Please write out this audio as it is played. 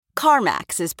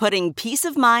CarMax is putting peace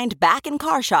of mind back in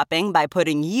car shopping by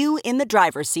putting you in the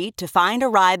driver's seat to find a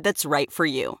ride that's right for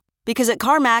you. Because at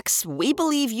CarMax, we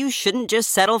believe you shouldn't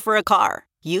just settle for a car.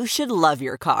 You should love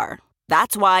your car.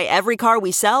 That's why every car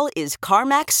we sell is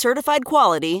CarMax certified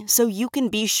quality, so you can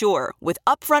be sure with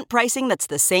upfront pricing that's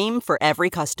the same for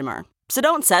every customer. So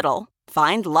don't settle.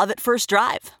 Find love at first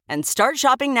drive and start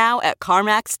shopping now at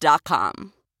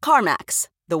CarMax.com. CarMax,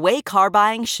 the way car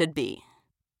buying should be.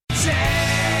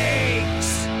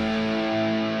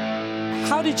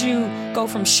 How did you go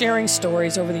from sharing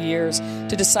stories over the years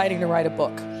to deciding to write a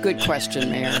book? Good question,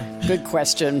 Mayor. Good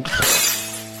question.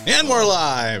 And we're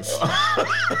live.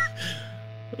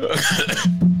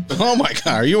 Oh my God,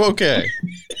 are you okay?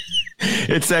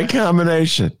 It's that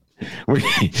combination.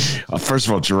 First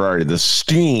of all, Girardi, the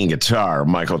stinging guitar,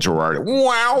 Michael Girardi.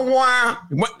 Wow, wow.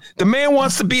 What? The man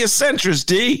wants to be a centrist,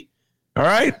 D. All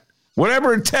right?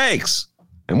 Whatever it takes.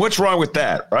 And what's wrong with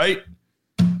that, right?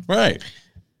 Right.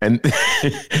 And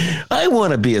I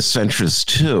want to be a centrist,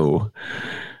 too.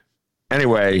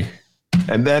 Anyway,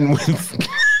 and then with...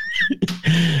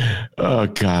 Oh,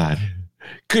 God.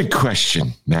 Good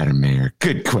question, Madam Mayor.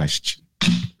 Good question.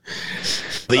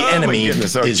 The enemy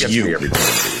is you.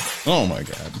 Oh, my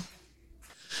God.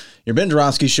 Your Ben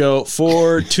Joravsky Show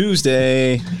for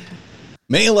Tuesday,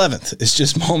 May 11th. is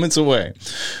just moments away.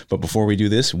 But before we do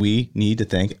this, we need to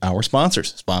thank our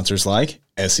sponsors. Sponsors like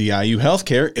SEIU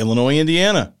Healthcare, Illinois,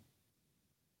 Indiana.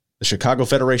 The Chicago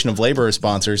Federation of Labor is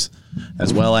sponsors,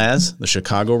 as well as the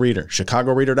Chicago Reader.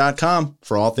 ChicagoReader.com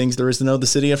for all things there is to know the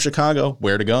city of Chicago.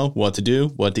 Where to go, what to do,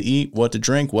 what to eat, what to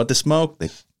drink, what to smoke. They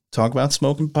talk about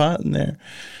smoking pot in there.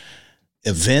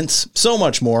 Events, so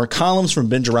much more. Columns from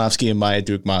Ben Joravsky and Maya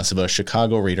Dukmasova,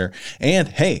 Chicago Reader. And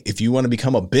hey, if you want to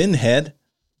become a bin head,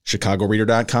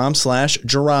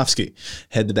 ChicagoReader.com/Joravsky.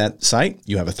 Head to that site.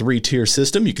 You have a 3-tier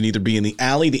system. You can either be in the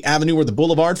alley, the avenue, or the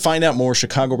boulevard. Find out more,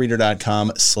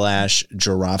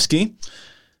 ChicagoReader.com/Joravsky.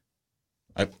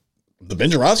 The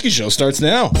Ben Joravsky Show starts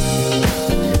now.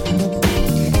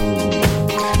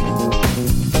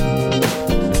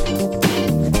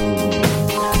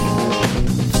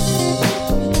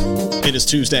 It is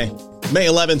Tuesday, May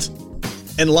 11th,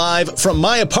 and live from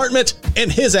my apartment in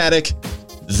his attic,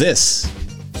 this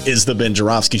is the Ben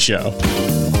Joravsky Show.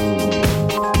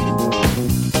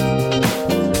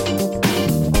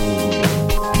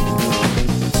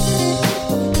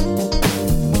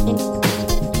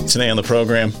 Today on the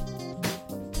program,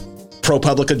 Pro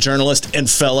Publica journalist and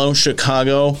fellow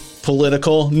Chicago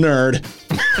political nerd,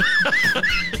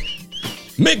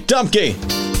 Mick Dumke.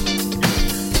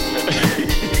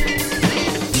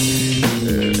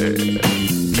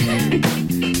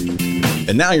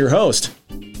 And now your host,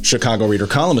 Chicago Reader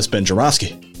columnist Ben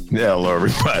Joravsky. Hello,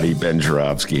 everybody. Ben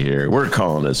Joravsky here. We're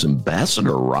calling this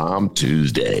Ambassador Rahm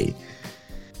Tuesday.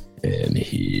 And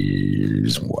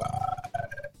here's why.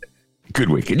 Good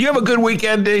weekend. You have a good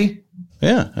weekend, D?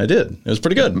 Yeah, I did. It was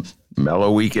pretty good.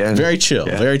 Mellow weekend. Very chill.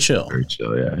 Yeah. Very chill. Very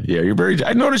chill, yeah. Yeah, you're very...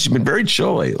 I noticed you've been very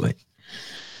chill lately.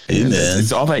 Amen.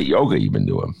 It's all that yoga you've been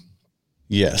doing.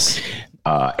 Yes.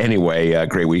 Anyway,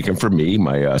 great weekend for me.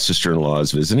 My sister-in-law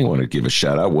is visiting. I want to give a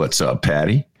shout out. What's up,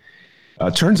 Patty?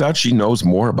 Turns out she knows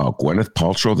more about Gwyneth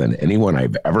Paltrow than anyone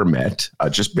I've ever met.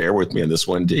 Just bear with me on this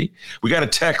one, D. We got a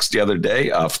text the other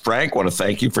day. Frank, want to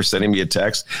thank you for sending me a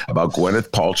text about Gwyneth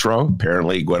Paltrow.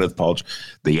 Apparently, Gwyneth Paltrow,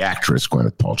 the actress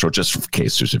Gwyneth Paltrow, just in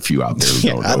case there's a few out there who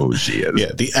don't know who she is.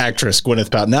 Yeah, the actress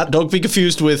Gwyneth Paltrow. Don't be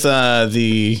confused with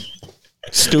the...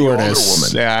 stewardess.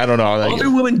 Woman. Yeah, I don't know. Older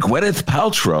woman Gwyneth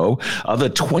Paltrow of the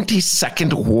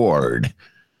 22nd Ward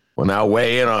will now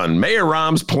weigh in on Mayor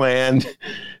Rahm's plan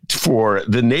for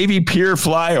the Navy Pier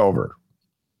flyover.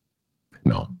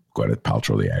 No, Gwyneth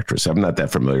Paltrow, the actress. I'm not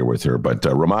that familiar with her, but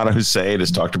Ramana Hussein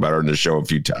has talked about her in the show a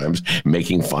few times,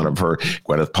 making fun of her.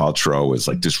 Gwyneth Paltrow is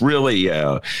like this really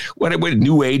what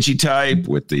new agey type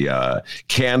with the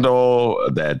candle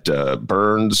that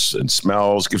burns and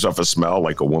smells, gives off a smell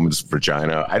like a woman's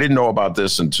vagina. I didn't know about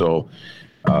this until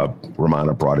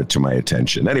Ramana brought it to my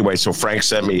attention. Anyway, so Frank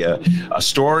sent me a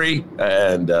story,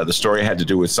 and the story had to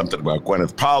do with something about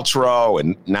Gwyneth Paltrow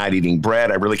and not eating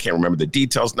bread. I really can't remember the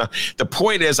details now. The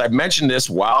point is, I've mentioned this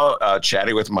while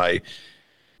chatting with my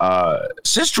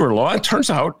sister-in-law. It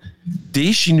turns out,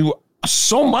 D, she knew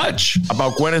so much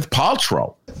about Gwyneth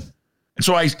Paltrow.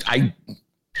 So I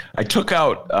took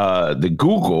out the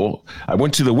Google. I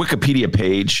went to the Wikipedia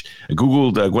page. I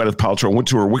Googled Gwyneth Paltrow, went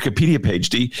to her Wikipedia page,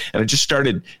 D, and I just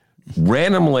started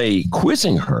randomly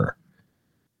quizzing her.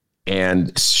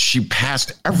 And she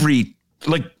passed it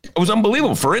was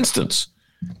unbelievable. For instance,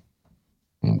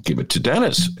 I'll give it to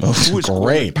Dennis. Who was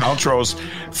Gwyneth Paltrow's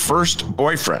first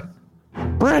boyfriend?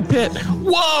 Brad Pitt.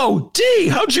 Whoa, D,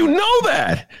 how'd you know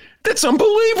that? That's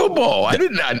unbelievable. I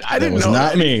didn't know. That was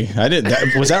not me. I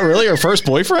didn't. Was that really her first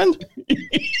boyfriend?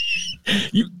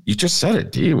 You just said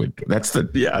it, D. That's the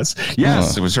yes.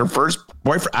 Yes, It was her first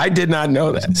boyfriend. I did not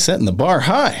know that. Setting the bar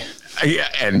high. Yeah,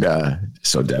 and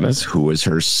so Dennis, who was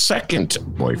her second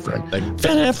boyfriend? Ben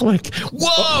Affleck.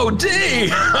 Whoa,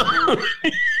 D.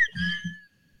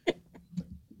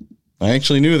 I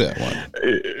actually knew that one.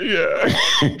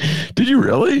 Yeah. Did you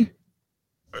really?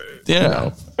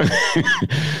 Yeah.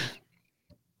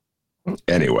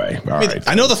 Anyway, all right.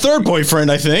 I know the third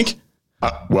boyfriend, I think.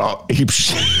 Well,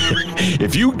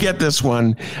 if you get this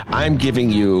one, I'm giving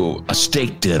you a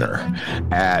steak dinner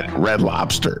at Red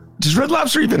Lobster. Does Red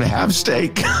Lobster even have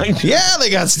steak? Yeah, they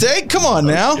got steak. Come on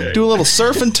now. Okay. Do a little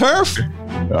surf and turf.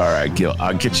 All right, Gil,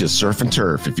 I'll get you surf and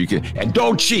turf if you can. And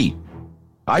don't cheat.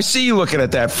 I see you looking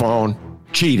at that phone.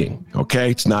 Cheating, okay?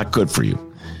 It's not good for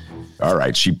you. All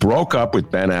right, she broke up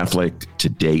with Ben Affleck to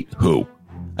date who?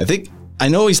 I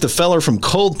know he's the feller from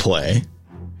Coldplay.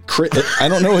 I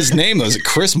don't know his name though. Is it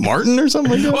Chris Martin or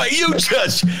something like that? Well, you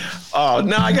just,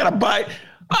 now I gotta buy,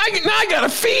 now I gotta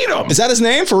feed him. Is that his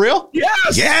name for real?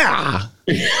 Yes. Yeah.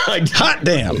 Hot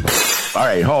damn. All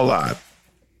right, hold on.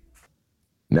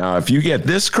 Now, if you get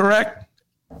this correct,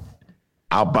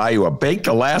 I'll buy you a baked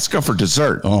Alaska for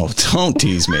dessert. Oh, don't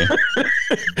tease me.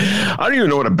 I don't even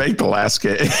know what a baked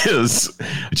Alaska is.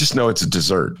 I just know it's a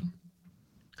dessert.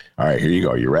 All right, here you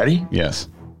go. You ready? Yes.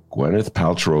 Gwyneth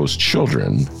Paltrow's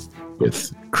children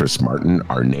with Chris Martin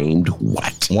are named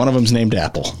what? One of them's named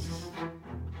Apple.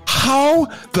 How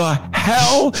the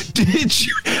hell did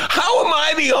you? How am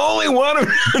I the only one?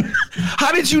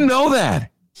 How did you know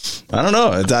that? I don't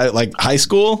know. It's like high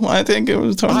school, I think it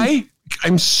was.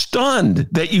 I'm stunned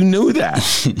that you knew that.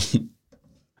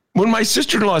 When my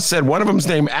sister-in-law said one of them's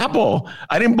named Apple,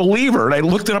 I didn't believe her. And I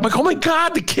looked it up like, oh my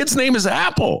God, the kid's name is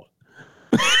Apple.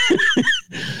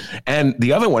 And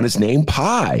the other one is named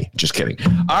Pie. Just kidding.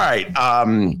 All right.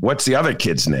 What's the other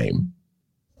kid's name?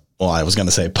 Well, I was going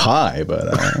to say Pie,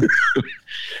 but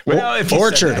well, if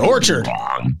Orchard.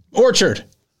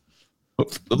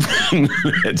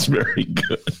 That's very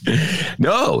good.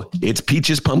 No, it's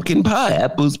Peaches Pumpkin Pie.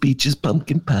 Apples, Peaches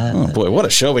Pumpkin Pie. Oh boy, what a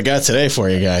show we got today for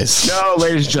you guys. No,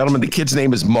 ladies and gentlemen, the kid's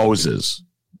name is Moses.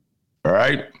 All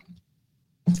right.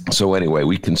 So anyway,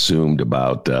 we consumed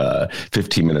about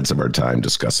 15 minutes of our time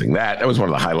discussing that. That was one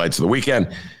of the highlights of the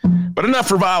weekend. But enough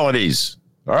frivolities.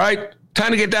 All right. Time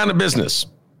to get down to business.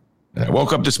 And I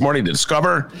woke up this morning to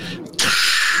discover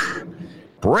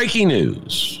breaking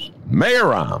news. Mayor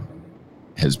Rahm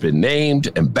has been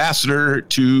named ambassador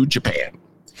to Japan.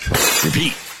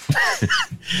 Repeat.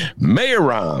 Mayor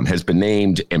Rahm has been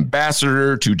named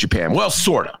ambassador to Japan. Well,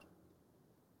 sort of.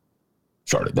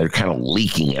 They're kind of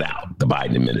leaking it out, the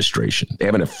Biden administration. They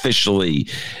haven't officially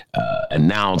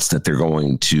announced that they're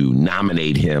going to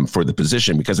nominate him for the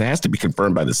position because it has to be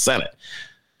confirmed by the Senate.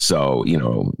 So,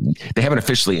 they haven't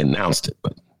officially announced it.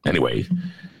 But anyway,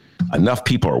 enough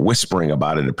people are whispering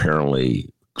about it,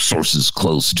 apparently, sources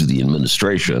close to the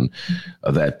administration,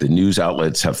 that the news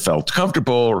outlets have felt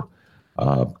comfortable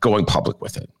going public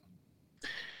with it.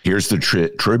 Here's the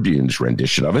Tribune's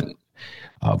rendition of it,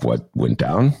 of what went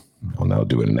down. I'll now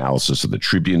do an analysis of the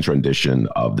Tribune's rendition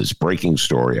of this breaking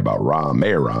story about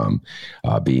Mayor Rahm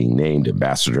being named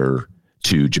ambassador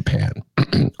to Japan.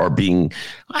 Or being,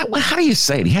 how do you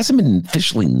say it? He hasn't been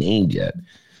officially named yet,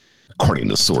 according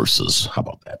to sources. How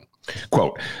about that?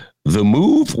 Quote, the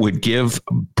move would give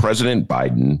President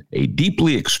Biden a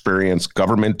deeply experienced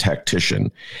government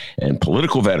tactician and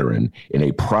political veteran in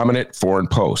a prominent foreign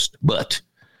post, but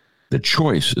the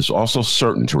choice is also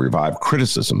certain to revive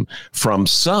criticism from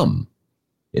some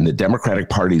in the Democratic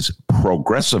Party's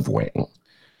progressive wing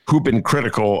who've been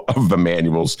critical of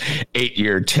Emanuel's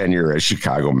 8-year tenure as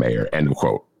Chicago mayor, end of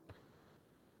quote.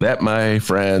 That, my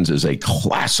friends, is a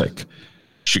classic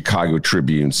Chicago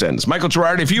Tribune sentence. Michael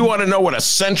Girardi, if you want to know what a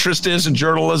centrist is in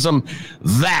journalism,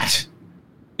 that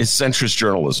is centrist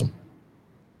journalism.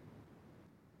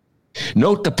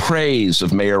 Note the praise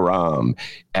of Mayor Rahm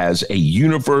as a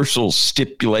universal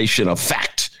stipulation of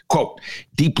fact. Quote,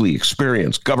 deeply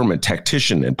experienced government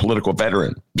tactician and political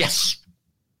veteran. Yes,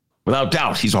 without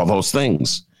doubt, he's all those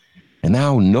things. And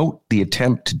now note the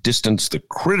attempt to distance the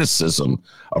criticism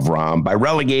of Rahm by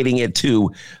relegating it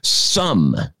to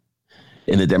some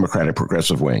in the Democratic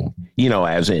progressive wing,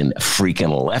 as in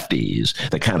freaking lefties,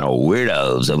 the kind of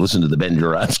weirdos that listen to the Ben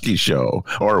Joravsky show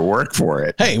or work for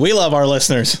it. Hey, we love our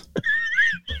listeners.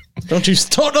 Don't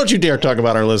you dare talk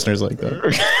about our listeners like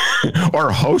that.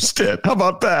 Or host it. How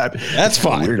about that? That's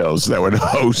fine. Weirdos that would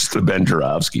host the Ben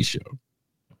Joravsky show.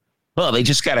 Well, they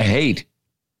just got to hate.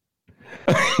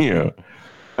 You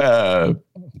know,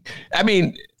 I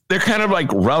mean, they're kind of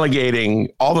like relegating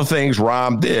all the things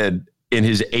Rahm did in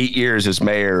his 8 years as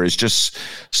mayor is just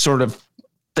sort of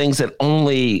things that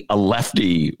only a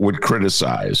lefty would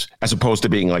criticize, as opposed to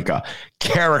being like a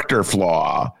character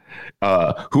flaw,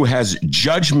 who has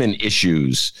judgment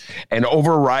issues and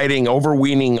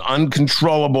overweening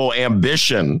uncontrollable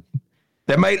ambition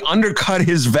that might undercut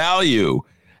his value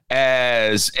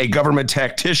as a government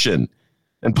tactician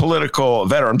and political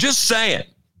veteran. I'm just saying,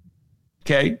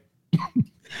 okay?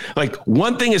 Like,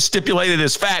 one thing is stipulated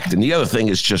as fact, and the other thing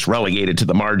is just relegated to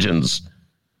the margins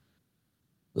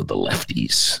of the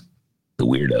lefties, the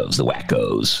weirdos, the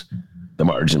wackos, the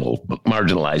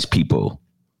marginalized people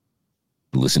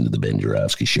who listen to the Ben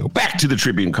Joravsky Show. Back to the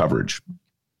Tribune coverage.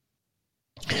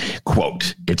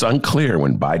 Quote, it's unclear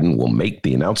when Biden will make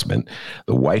the announcement.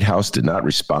 The White House did not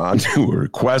respond to a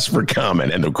request for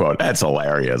comment, end of quote. That's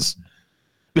hilarious.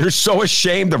 They're so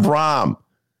ashamed of Rahm.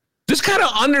 This kind of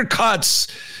undercuts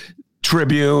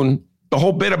Tribune, the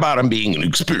whole bit about him being an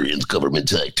experienced government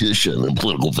tactician and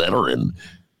political veteran.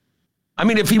 I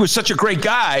mean, if he was such a great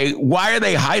guy, why are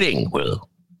they hiding? Well,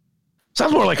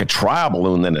 sounds more like a trial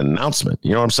balloon than an announcement.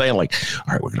 You know what I'm saying? Like,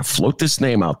 all right, we're going to float this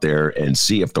name out there and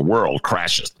see if the world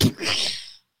crashes.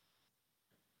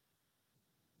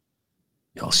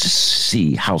 Let's just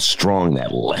see how strong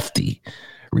that lefty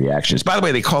reaction is. By the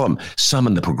way, they call him some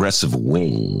in the progressive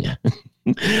wing.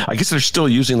 I guess they're still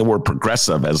using the word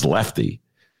progressive as lefty.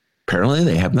 Apparently,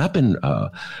 they have not been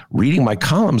reading my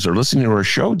columns or listening to our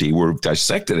show, D, where we've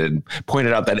dissected it and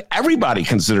pointed out that everybody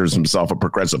considers himself a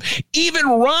progressive. Even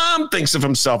Rahm thinks of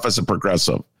himself as a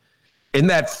progressive. In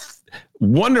that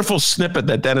wonderful snippet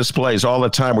that Dennis plays all the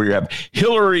time where you have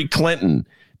Hillary Clinton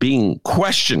being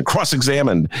questioned,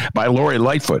 cross-examined by Lori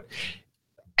Lightfoot.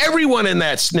 Everyone in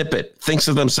that snippet thinks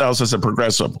of themselves as a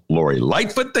progressive. Lori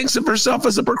Lightfoot thinks of herself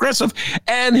as a progressive,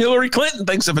 and Hillary Clinton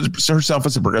thinks of herself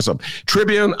as a progressive.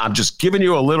 Tribune, I'm just giving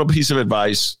you a little piece of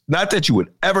advice. Not that you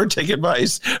would ever take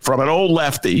advice from an old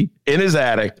lefty in his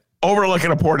attic overlooking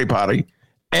a porta potty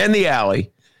and the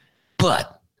alley,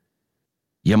 but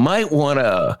you might want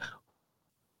to,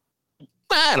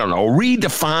 I don't know,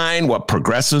 redefine what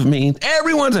progressive means. I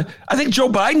think Joe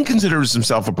Biden considers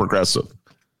himself a progressive.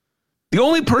 The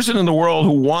only person in the world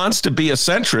who wants to be a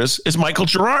centrist is Michael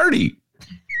Girardi.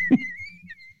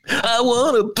 I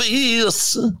want to be a...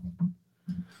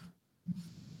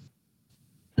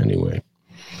 Anyway,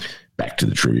 back to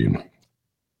the Tribune.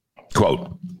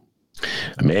 Quote,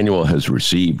 Emanuel has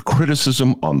received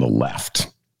criticism on the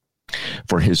left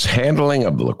for his handling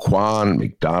of the Laquan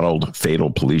McDonald fatal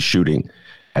police shooting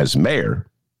as mayor,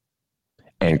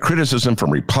 and criticism from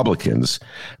Republicans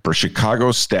for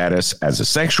Chicago's status as a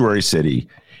sanctuary city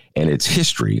and its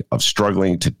history of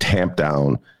struggling to tamp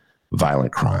down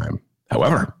violent crime.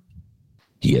 However,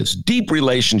 he has deep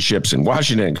relationships in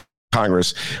Washington and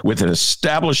Congress with an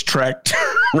established track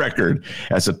record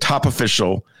as a top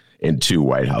official in 2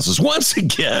 White Houses. Once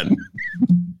again,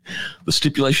 the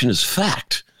stipulation is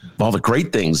fact of all the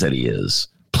great things that he is.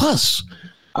 Plus,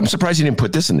 I'm surprised he didn't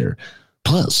put this in there.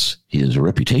 Plus, he has a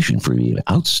reputation for being an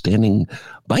outstanding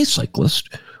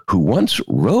bicyclist who once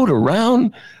rode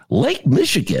around Lake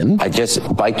Michigan. I just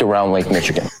biked around Lake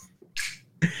Michigan.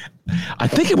 I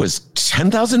think it was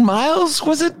 10,000 miles,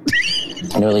 was it?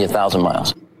 Nearly 1,000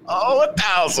 miles. Oh,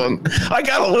 1,000. I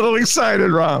got a little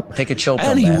excited, Rob. Take a chill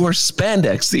pill, and he man. wore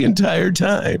spandex the entire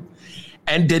time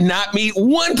and did not meet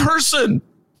one person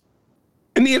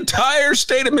in the entire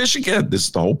state of Michigan. This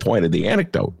is the whole point of the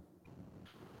anecdote.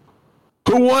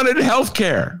 Who wanted health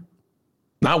care?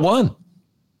 Not one.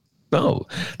 No,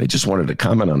 they just wanted to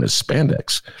comment on his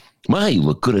spandex. My, you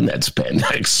look good in that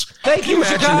spandex. Thank you,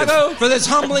 Chicago, for this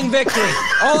humbling victory.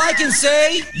 All I can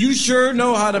say, you sure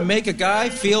know how to make a guy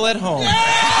feel at home.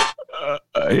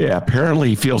 Yeah, apparently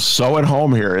he feels so at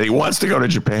home here. He wants to go to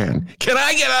Japan. Can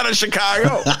I get out of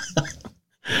Chicago?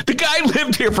 The guy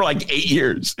lived here for like 8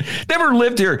 years. Never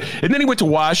lived here. And then he went to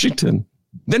Washington.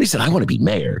 Then he said, I want to be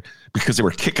mayor, because they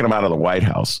were kicking him out of the White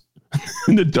House.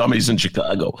 And the dummies in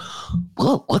Chicago.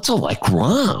 Well, what's it like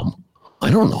Rahm?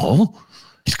 I don't know.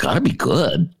 He's got to be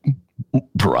good.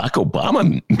 Barack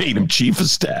Obama made him chief of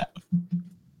staff.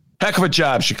 Heck of a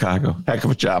job, Chicago. Heck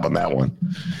of a job on that one.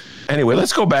 Anyway,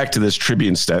 let's go back to this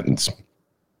Tribune sentence.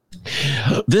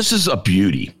 This is a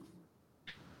beauty.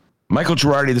 Michael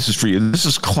Girardi, this is for you. This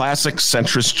is classic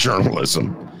centrist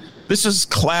journalism. This is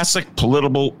classic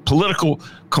political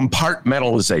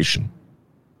compartmentalization.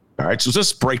 All right, so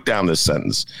let's break down this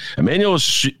sentence. Emanuel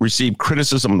received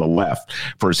criticism on the left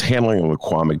for his handling of the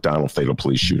Laquan McDonald fatal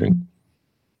police shooting.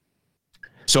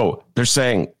 So they're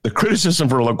saying the criticism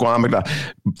for Laquan McDonald,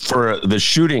 for the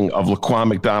shooting of Laquan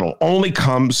McDonald, only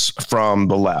comes from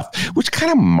the left, which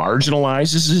kind of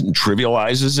marginalizes it and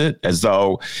trivializes it as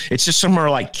though it's just some more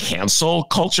like cancel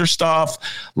culture stuff.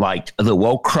 Like the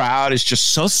woke crowd is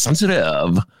just so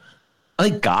sensitive.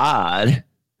 Like God,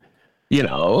 you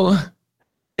know,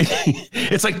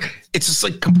 it's just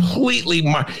like completely,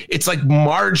 it's like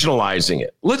marginalizing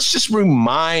it. Let's just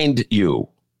remind you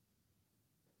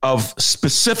of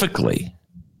specifically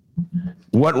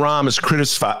what Rahm is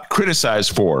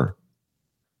criticized for.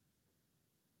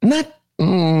 Not,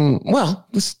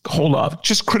 let's hold off.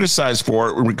 Just criticized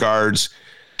for in regards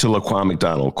to Laquan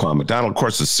McDonald. Laquan McDonald, of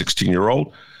course, is a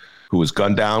 16-year-old who was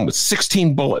gunned down with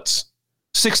 16 bullets,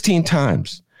 16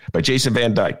 times by Jason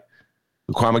Van Dyke.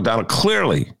 Laquan McDonald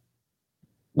clearly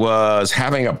was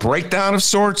having a breakdown of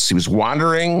sorts. He was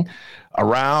wandering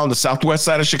around the southwest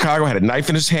side of Chicago, had a knife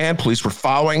in his hand. Police were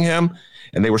following him,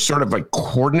 and they were sort of like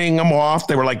cordoning him off.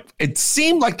 They were like, it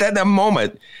seemed like that in that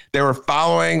moment, they were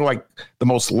following like the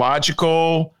most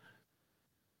logical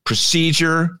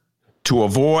procedure to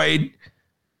avoid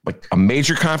like a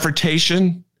major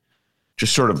confrontation,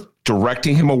 just sort of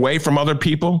directing him away from other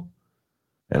people.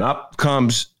 And up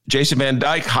comes Jason Van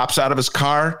Dyke, hops out of his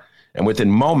car, and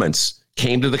within moments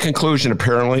came to the conclusion,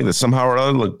 apparently, that somehow or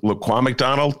other Laquan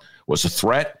McDonald was a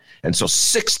threat. And so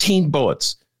 16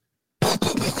 bullets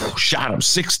shot him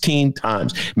 16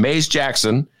 times. Mays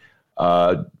Jackson,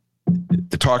 the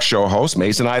talk show host,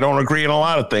 Mays and I don't agree on a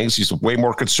lot of things. He's way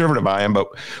more conservative I am, but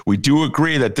we do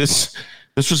agree that this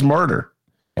was murder.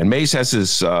 And Mays has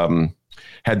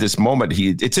had this moment.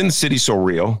 It's in the City So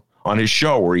Real on his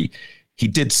show where he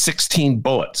did 16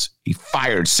 bullets. He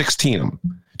fired 16 of them,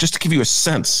 just to give you a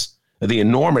sense of the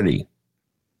enormity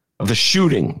of the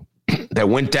shooting that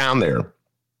went down there.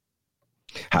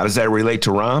 How does that relate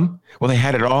to Rahm? Well, they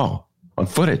had it all on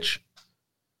footage.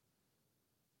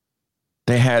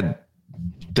 They had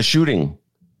the shooting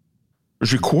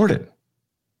was recorded.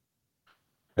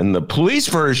 And the police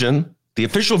version, the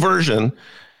official version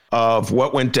of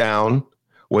what went down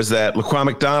was that Laquan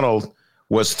McDonald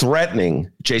was threatening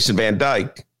Jason Van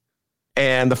Dyke,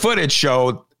 and the footage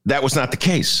showed that was not the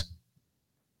case.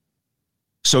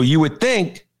 So you would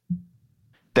think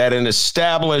that an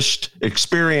established,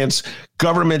 experienced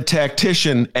government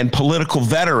tactician and political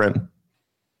veteran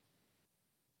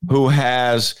who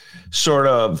has sort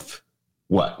of,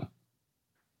 a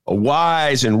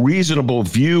wise and reasonable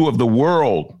view of the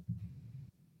world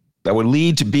that would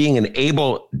lead to being an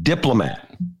able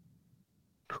diplomat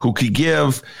who could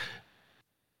give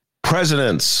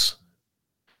presidents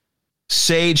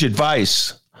sage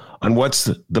advice on what's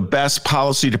the best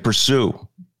policy to pursue,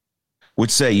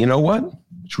 would say, you know what?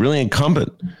 It's really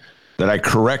incumbent that I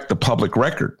correct the public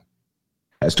record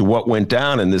as to what went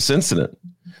down in this incident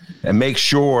and make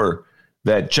sure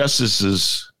that justice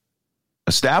is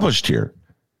established here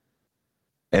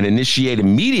and initiate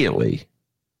immediately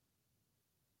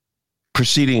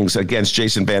proceedings against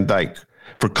Jason Van Dyke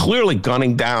for clearly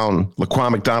gunning down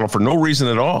Laquan McDonald for no reason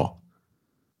at all.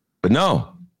 But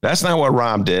no, that's not what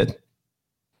Rahm did.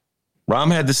 Rahm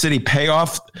had the city pay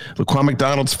off Laquan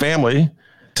McDonald's family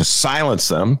to silence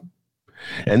them.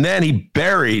 And then he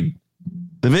buried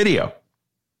the video.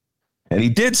 And he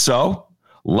did so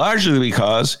largely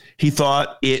because he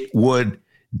thought it would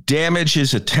damage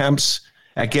his attempts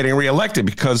at getting reelected,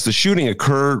 because the shooting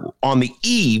occurred on the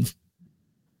eve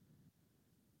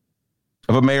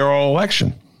of a mayoral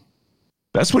election.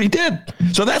 That's what he did.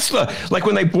 So that's like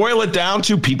when they boil it down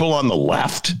to people on the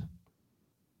left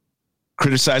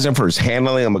criticize him for his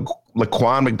handling of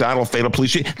Laquan McDonald fatal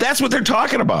police shooting. That's what they're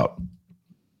talking about.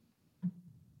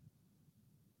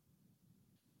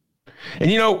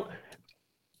 And, you know,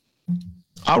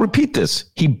 I'll repeat this.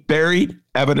 He buried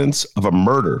evidence of a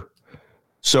murder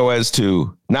so as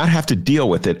to not have to deal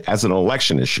with it as an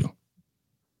election issue.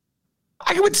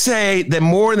 I would say that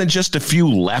more than just a few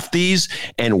lefties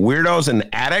and weirdos and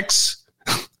addicts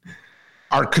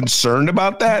are concerned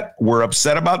about that, we're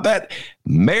upset about that.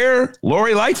 Mayor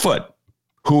Lori Lightfoot,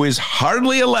 who is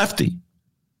hardly a lefty,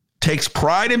 takes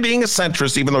pride in being a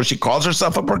centrist, even though she calls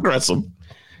herself a progressive.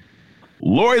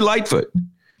 Lori Lightfoot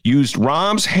used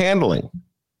Rahm's handling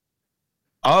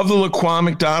of the Laquan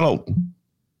McDonald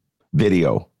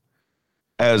video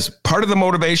as part of the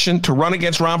motivation to run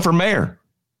against Rahm for mayor.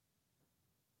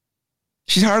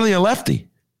 She's hardly a lefty.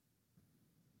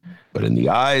 But in the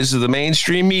eyes of the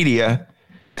mainstream media,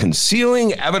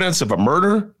 concealing evidence of a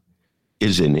murder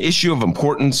is an issue of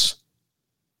importance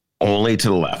only to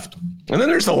the left. And then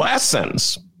there's the last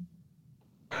sentence.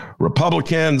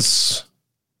 Republicans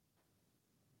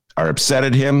are upset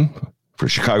at him for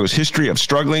Chicago's history of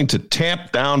struggling to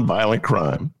tamp down violent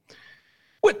crime.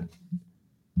 What?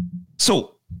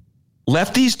 So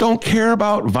lefties don't care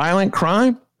about violent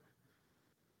crime?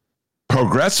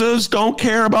 Progressives don't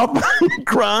care about violent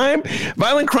crime?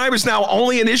 Violent crime is now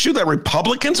only an issue that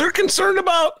Republicans are concerned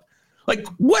about? Like,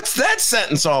 what's that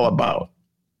sentence all about?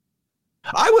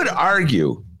 I would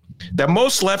argue that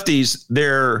most lefties,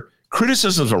 their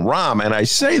criticisms of Rahm, and I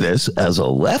say this as a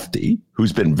lefty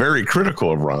who's been very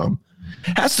critical of Rahm,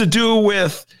 has to do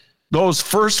with those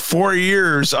first 4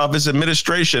 years of his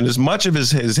administration, as much of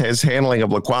his handling of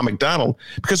Laquan McDonald,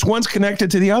 because one's connected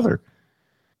to the other.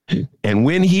 And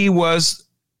when he was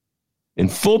in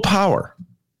full power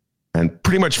and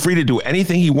pretty much free to do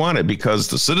anything he wanted because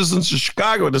the citizens of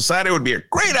Chicago decided it would be a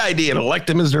great idea to elect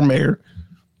him as their mayor,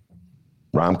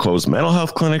 Rahm closed mental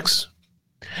health clinics.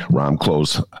 Rahm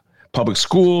closed public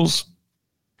schools.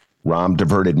 Rahm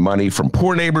diverted money from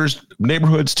poor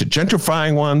neighborhoods to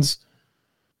gentrifying ones.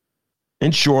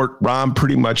 In short, Rahm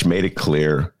pretty much made it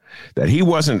clear that he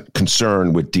wasn't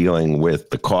concerned with dealing with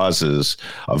the causes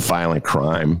of violent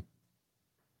crime,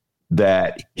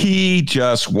 that he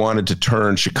just wanted to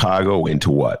turn Chicago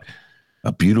into what?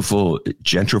 A beautiful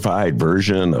gentrified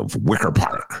version of Wicker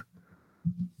Park.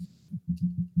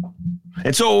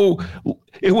 And so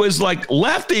it was like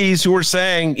lefties who were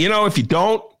saying, you know, if you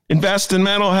don't invest in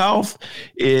mental health,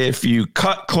 if you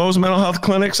close mental health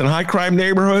clinics in high crime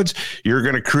neighborhoods, you're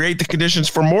going to create the conditions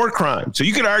for more crime. So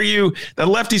you could argue that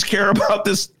lefties care about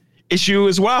this issue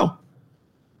as well.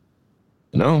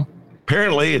 No,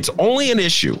 apparently it's only an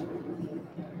issue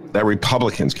that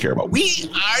Republicans care about. We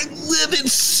live in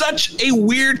such a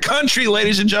weird country,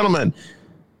 ladies and gentlemen.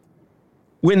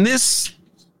 When this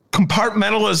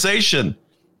compartmentalization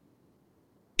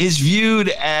is viewed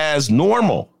as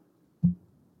normal,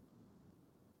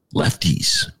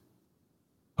 lefties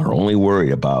are only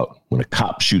worried about when a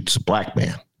cop shoots a black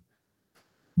man.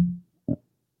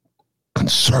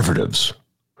 Conservatives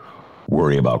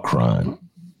worry about crime.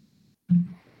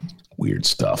 Weird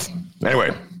stuff.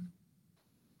 Anyway,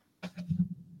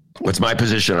 what's my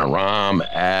position on Rahm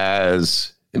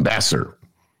as ambassador?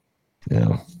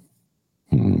 Yeah.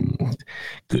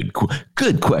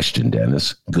 Good question,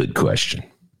 Dennis. Good question.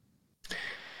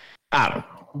 I don't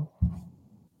know.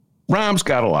 Rahm's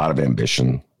got a lot of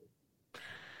ambition.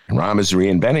 And Rahm is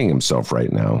reinventing himself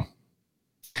right now.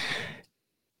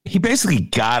 He basically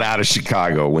got out of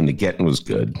Chicago when the getting was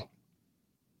good.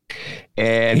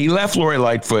 And he left Lori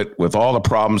Lightfoot with all the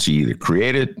problems he either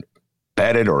created,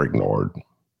 betted, or ignored.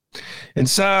 And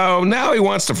so now he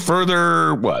wants to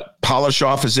further, polish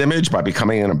off his image by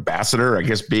becoming an ambassador, I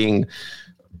guess being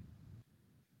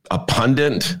a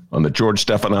pundit on the George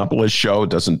Stephanopoulos show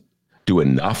doesn't do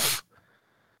enough.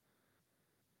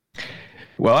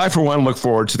 Well, I, for one, look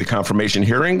forward to the confirmation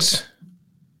hearings,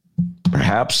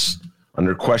 perhaps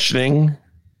under questioning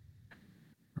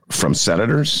from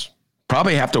senators.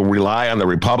 Probably have to rely on the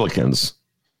Republicans.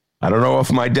 I don't know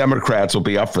if my Democrats will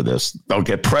be up for this. They'll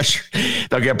get pressure.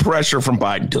 They'll get pressure from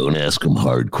Biden. Don't ask them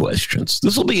hard questions.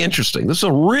 This will be interesting. This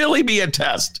will really be a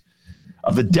test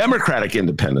of the Democratic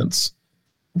independence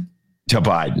to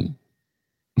Biden.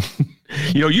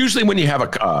 Usually when you have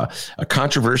a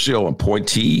controversial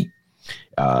appointee,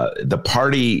 the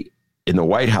party in the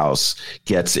White House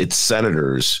gets its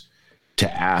senators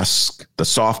to ask the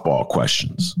softball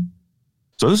questions.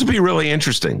 So this would be really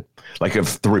interesting. Like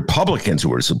if the Republicans,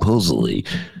 who are supposedly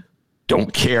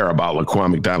don't care about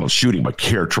Laquan McDonald's shooting, but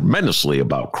care tremendously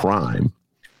about crime,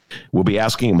 will be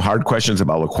asking him hard questions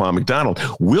about Laquan McDonald.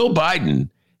 Will Biden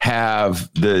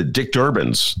have the Dick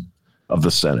Durbins of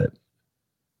the Senate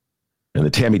and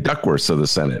the Tammy Duckworths of the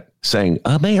Senate saying,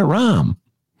 Mayor Rahm,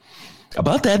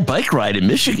 about that bike ride in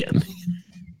Michigan?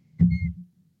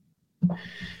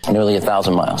 Nearly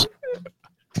 1,000 miles.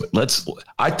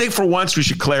 I think for once we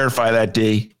should clarify that,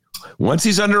 D. Once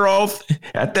he's under oath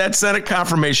at that Senate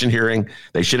confirmation hearing,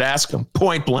 they should ask him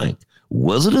point blank,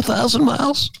 was it 1,000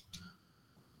 miles?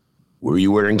 Were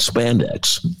you wearing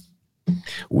spandex?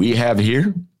 We have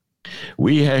here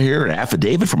an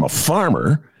affidavit from a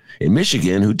farmer in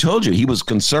Michigan who told you he was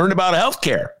concerned about health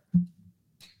care.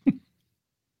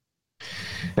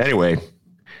 Anyway,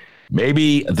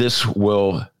 maybe this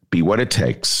will be what it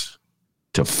takes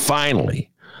to finally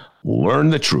learn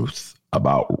the truth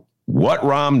about what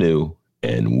Rahm knew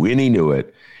and when he knew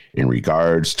it in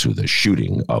regards to the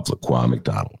shooting of Laquan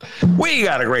McDonald. We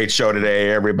got a great show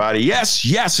today, everybody. Yes,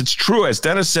 it's true. As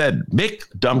Dennis said, Mick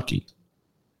Dumke,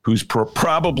 who's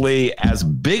probably as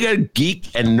big a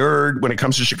geek and nerd when it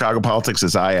comes to Chicago politics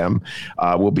as I am,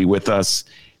 will be with us.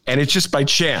 And it's just by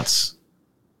chance.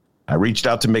 I reached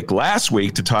out to Mick last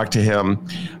week to talk to him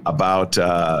about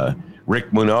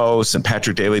Rick Munoz and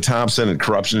Patrick Daley Thompson and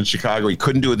corruption in Chicago. He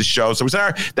couldn't do the show. So it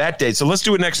was that day. So let's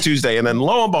do it next Tuesday. And then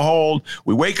lo and behold,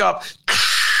 we wake up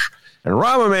and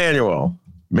Rahm Emanuel,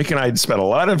 Mick and I had spent a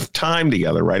lot of time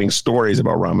together writing stories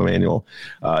about Rahm Emanuel,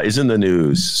 is in the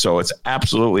news. So it's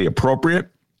absolutely appropriate.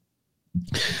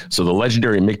 So the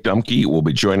legendary Mick Dumke will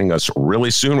be joining us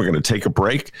really soon. We're going to take a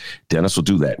break. Dennis will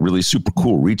do that really super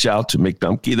cool reach out to Mick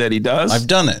Dumke that he does. I've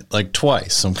done it like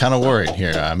twice. I'm kind of worried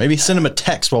here. Maybe send him a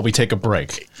text while we take a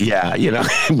break. Yeah,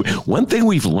 one thing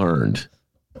we've learned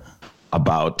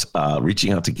about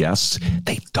reaching out to guests,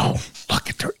 they don't look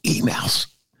at their emails.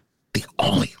 They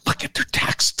only look at their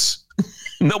texts.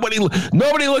 Nobody looks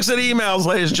at emails,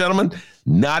 ladies and gentlemen.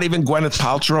 Not even Gwyneth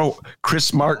Paltrow,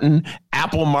 Chris Martin,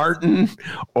 Apple Martin,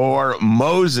 or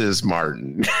Moses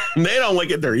Martin. They don't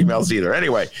look at their emails either.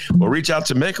 Anyway, we'll reach out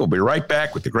to Mick. We'll be right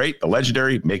back with the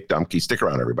legendary Mick Dumke. Stick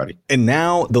around, everybody. And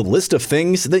now the list of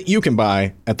things that you can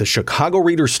buy at the Chicago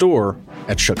Reader store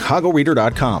at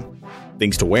chicagoreader.com.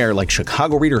 Things to wear like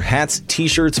Chicago Reader hats,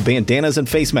 t-shirts, bandanas, and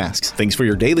face masks. Things for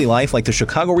your daily life like the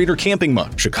Chicago Reader camping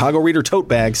mug, Chicago Reader tote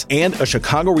bags, and a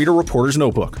Chicago Reader reporter's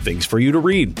notebook. Things for you to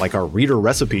read like our Reader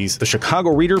recipes, the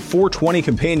Chicago Reader 420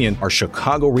 companion, our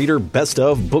Chicago Reader best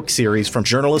of book series from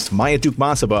journalists Maya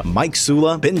Dukmasova, Mike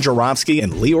Sula, Ben Jarofsky,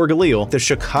 and Leor Galil, the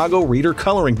Chicago Reader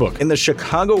coloring book, and the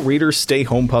Chicago Reader stay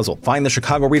home puzzle. Find the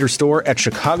Chicago Reader store at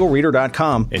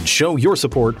chicagoreader.com and show your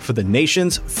support for the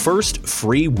nation's first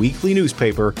free weekly newspaper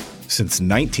since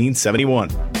 1971.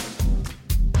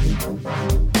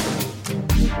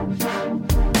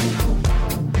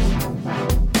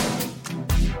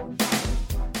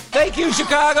 Thank you,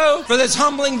 Chicago, for this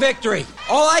humbling victory.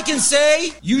 All I can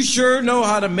say, you sure know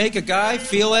how to make a guy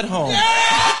feel at home.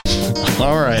 Yeah!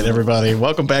 All right, everybody.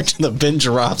 Welcome back to the Ben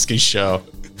Jarofsky Show.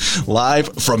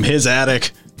 Live from his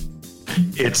attic.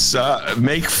 It's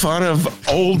make fun of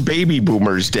old baby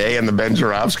boomers day in the Ben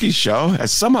Jarofsky Show.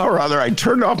 As somehow or other, I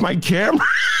turned off my camera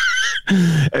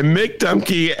and Mick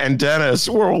Dumke and Dennis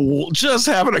were just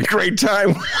having a great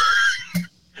time.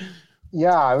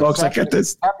 Yeah, I was folks, I get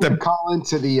this. To call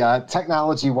into the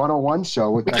Technology 101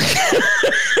 show with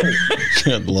that.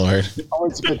 Good Lord.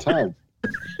 Always a good time.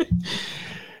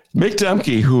 Mick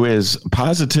Dumke, who is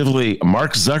positively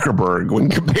Mark Zuckerberg when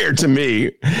compared to me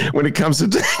when it comes to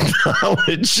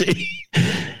technology.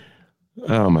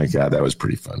 Oh, my God, that was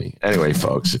pretty funny. Anyway,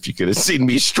 folks, if you could have seen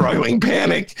me struggling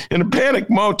in a panic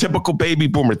mode, typical baby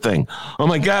boomer thing. Oh,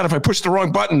 my God, if I push the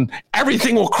wrong button,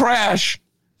 everything will crash.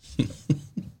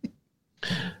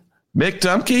 Mick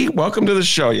Dumke, welcome to the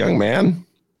show, young man.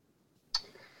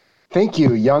 Thank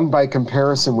you. Young by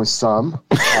comparison with some,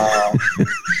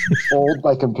 old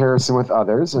by comparison with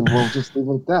others, and we'll just leave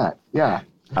it at that. Yeah.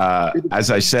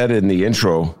 As I said in the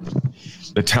intro,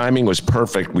 the timing was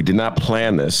perfect. We did not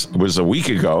plan this. It was a week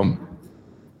ago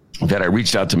that I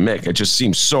reached out to Mick. It just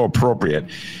seemed so appropriate.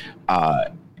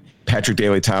 Patrick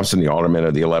Daley Thompson, the alderman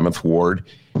of the 11th Ward,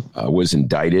 was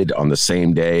indicted on the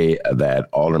same day that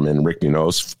Alderman Rick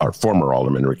Munoz, our former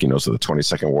Alderman Rick Munoz of the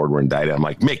 22nd Ward, were indicted. I'm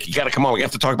like, Mick, you got to come on. We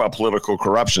have to talk about political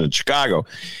corruption in Chicago.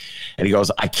 And he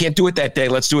goes, I can't do it that day.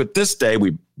 Let's do it this day.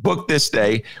 We booked this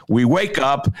day. We wake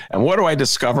up, and what do I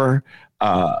discover?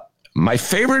 My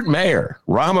favorite mayor,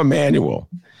 Rahm Emanuel,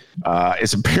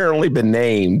 has apparently been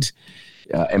named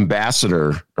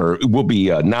ambassador, or will be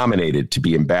nominated to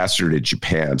be ambassador to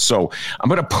Japan. So I'm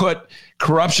going to put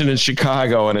corruption in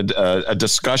Chicago and a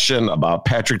discussion about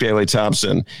Patrick Daley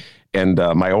Thompson and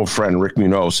my old friend Rick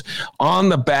Munoz on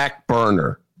the back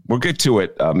burner. We'll get to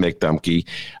it, Mick Dumke,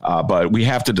 but we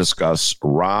have to discuss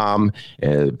Rahm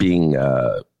being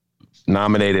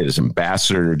nominated as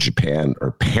ambassador to Japan, or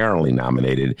apparently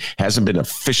nominated. Hasn't been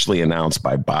officially announced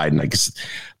by Biden. I guess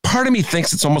part of me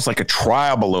thinks it's almost like a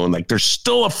trial balloon. Like they're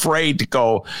still afraid to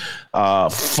go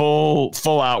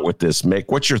full out with this. Mick,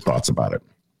 what's your thoughts about it?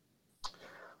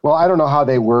 Well, I don't know how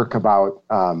they work about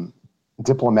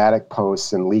diplomatic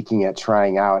posts and leaking it,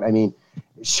 trying out. I mean,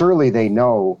 surely they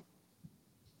know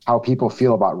how people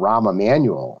feel about Rahm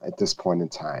Emanuel at this point in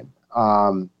time.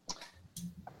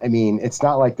 I mean, it's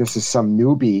not like this is some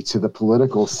newbie to the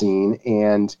political scene,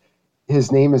 and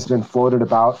his name has been floated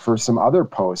about for some other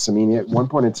posts. I mean, at one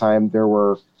point in time, there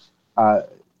were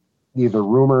either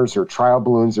rumors or trial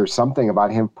balloons or something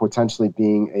about him potentially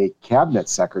being a cabinet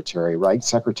secretary, right?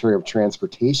 Secretary of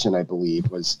Transportation, I believe,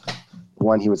 was the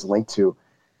one he was linked to.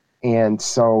 And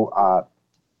so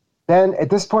then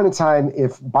at this point in time,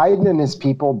 if Biden and his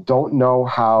people don't know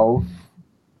how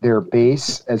their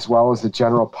base as well as the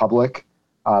general public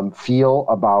feel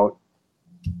about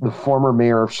the former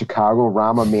mayor of Chicago,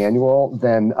 Rahm Emanuel,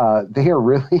 then they are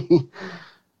really,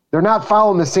 they're not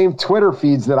following the same Twitter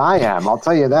feeds that I am. I'll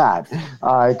tell you that,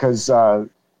 because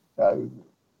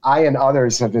I and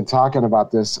others have been talking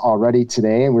about this already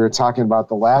today, and we were talking about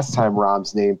the last time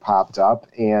Rahm's name popped up,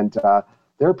 and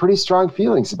there are pretty strong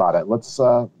feelings about it. Let's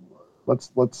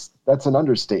that's an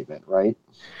understatement, right?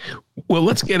 Well,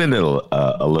 let's get into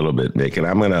a little bit, Mick, and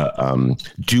I'm going to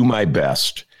do my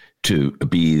best to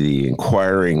be the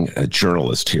inquiring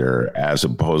journalist here, as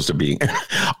opposed to being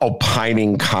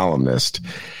opining columnist.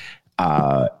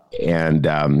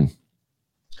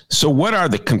 So what are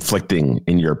the conflicting,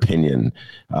 in your opinion,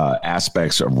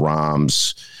 aspects of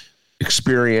Rahm's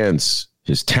experience,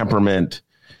 his temperament,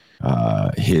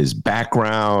 his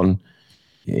background,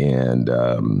 and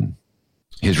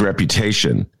his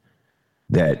reputation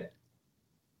that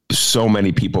so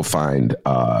many people find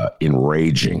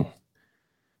enraging?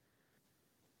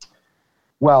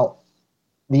 Well,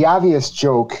 the obvious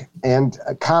joke and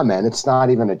a comment, it's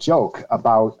not even a joke,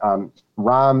 about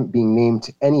Rahm being named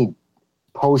to any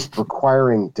post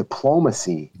requiring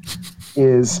diplomacy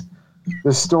is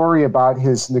the story about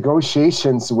his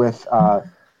negotiations with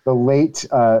the late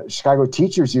Chicago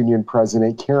Teachers Union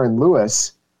president, Karen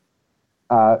Lewis,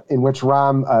 in which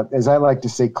Rahm, as I like to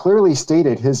say, clearly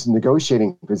stated his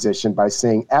negotiating position by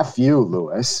saying, "F you,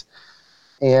 Lewis."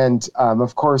 And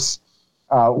of course,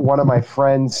 one of my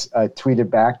friends tweeted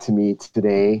back to me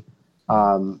today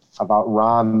about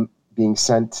Rahm being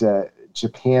sent to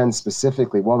Japan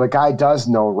specifically. Well, the guy does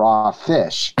know raw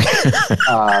fish.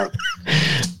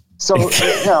 So,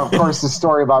 of course, the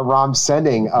story about Rahm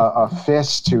sending a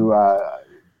fish to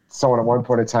someone at one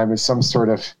point in time is some sort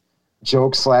of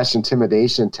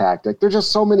joke/intimidation tactic. There's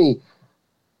just so many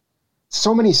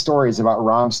stories about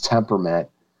Rahm's temperament,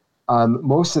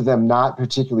 most of them not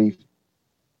particularly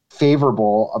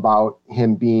favorable about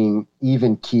him being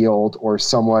even-keeled or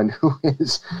someone who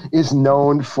is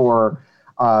known for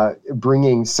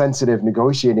bringing sensitive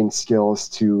negotiating skills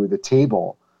to the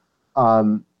table.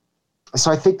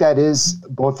 So I think that is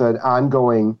both an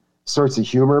ongoing sorts of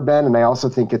humor, Ben, and I also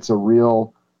think it's a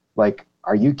real, like,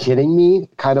 are you kidding me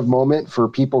kind of moment for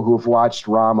people who have watched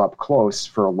Rahm up close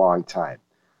for a long time.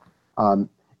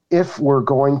 If we're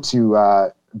going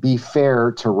to be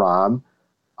fair to Rahm,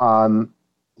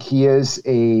 he is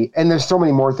and there's so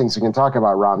many more things we can talk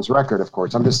about Rahm's record, of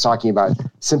course. I'm just talking about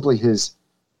simply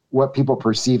what people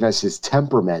perceive as his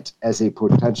temperament as a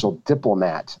potential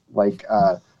diplomat, like,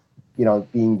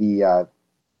 being the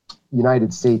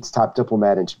United States top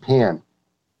diplomat in Japan.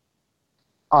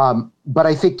 But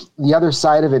I think the other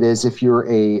side of it is, if you're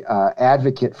a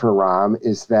advocate for Rahm,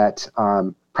 is that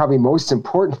probably most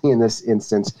importantly in this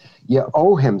instance, you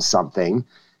owe him something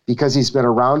because he's been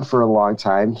around for a long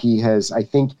time. He has, I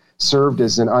think, served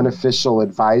as an unofficial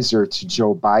advisor to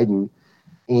Joe Biden.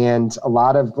 And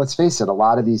let's face it, a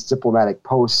lot of these diplomatic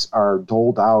posts are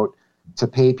doled out to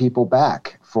pay people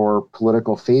back for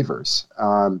political favors.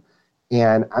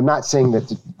 And I'm not saying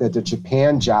that the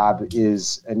Japan job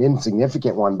is an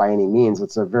insignificant one by any means.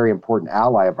 It's a very important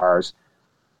ally of ours.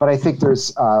 But I think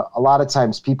there's a lot of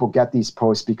times people get these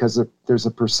posts because there's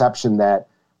a perception that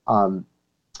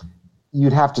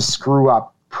you'd have to screw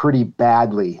up pretty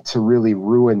badly to really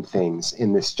ruin things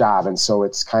in this job. And so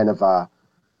it's kind of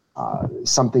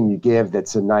something you give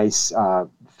that's a nice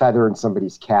feather in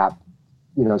somebody's cap,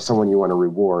 someone you want to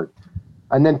reward.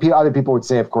 And then other people would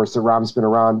say, of course, that Rahm's been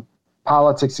around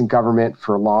politics and government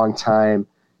for a long time,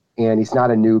 and he's not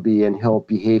a newbie, and he'll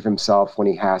behave himself when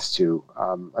he has to.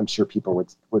 I'm sure people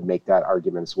would make that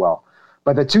argument as well.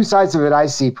 But the two sides of it I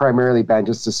see primarily, Ben,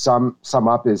 just to sum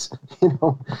up, is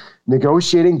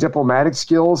negotiating diplomatic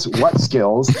skills, what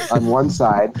skills on one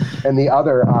side, and the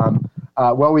other,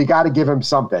 well, we got to give him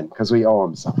something because we owe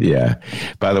him something. Yeah.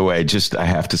 By the way, I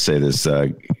have to say this.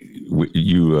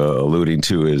 You alluding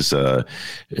to his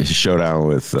showdown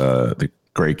with the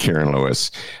great Karen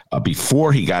Lewis.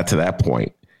 Before he got to that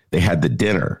point, they had the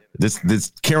dinner.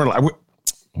 This Karen.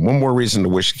 One more reason to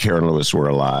wish Karen Lewis were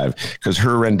alive, because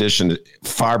her rendition is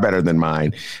far better than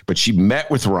mine. But she met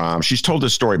with Rahm. She's told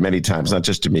this story many times, not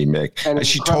just to me, Mick. And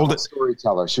she told it.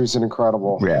 Storyteller. She was an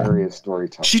incredible, hilarious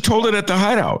storyteller. She told it at the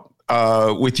Hideout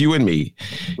with you and me.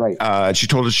 Right. She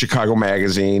told it Chicago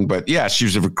Magazine. But yeah, she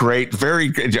was a great, very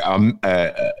good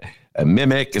a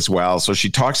mimic as well. So she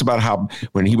talks about how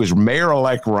when he was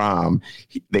mayor-elect Rahm,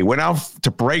 they went out to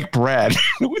break bread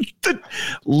with the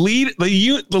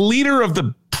leader of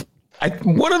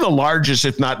one of the largest,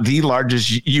 if not the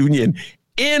largest union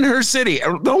in her city.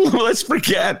 Don't let's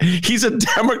forget, he's a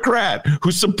Democrat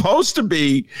who's supposed to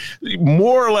be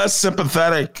more or less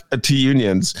sympathetic to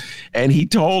unions. And he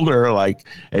told her, like,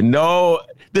 and no,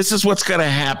 this is what's going to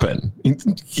happen.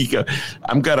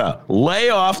 I'm going to lay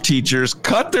off teachers,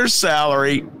 cut their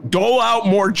salary, dole out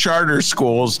more charter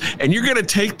schools, and you're going to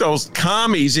take those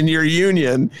commies in your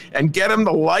union and get them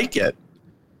to like it.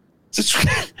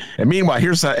 And meanwhile,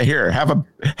 have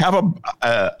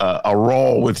a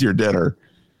roll with your dinner.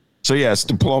 So yes,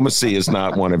 diplomacy is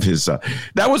not one of his.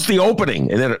 That was the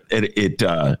opening, and then it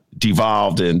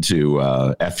devolved into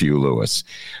 "F.U. Lewis."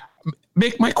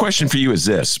 Mick, my question for you is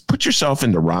this: put yourself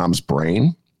into Rahm's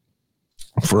brain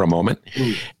for a moment,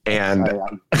 and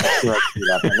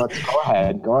let's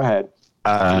go ahead.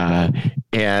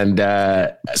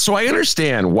 So I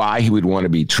understand why he would want to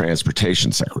be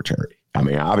transportation secretary. I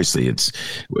mean, obviously, it's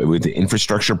with the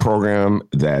infrastructure program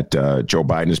that Joe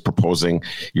Biden is proposing.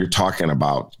 You're talking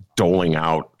about doling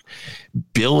out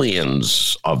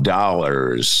billions of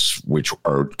dollars, which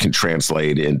can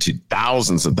translate into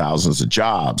thousands and thousands of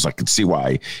jobs. I could see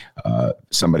why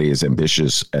somebody as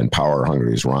ambitious and power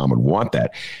hungry as Rahm would want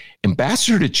that.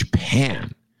 Ambassador to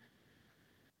Japan.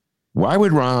 Why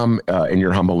would Rahm, in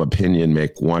your humble opinion,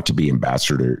 Mick, want to be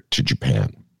ambassador to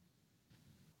Japan?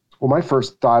 Well, my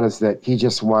first thought is that he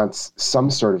just wants some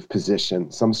sort of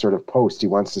position, some sort of post. He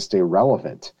wants to stay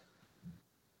relevant.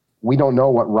 We don't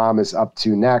know what Rahm is up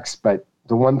to next, but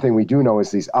the one thing we do know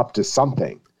is he's up to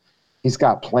something. He's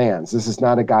got plans. This is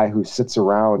not a guy who sits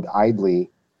around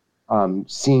idly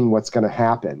seeing what's going to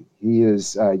happen. He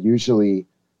is usually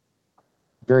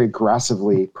very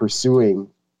aggressively pursuing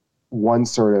one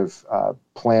sort of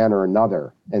plan or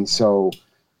another. And so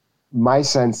my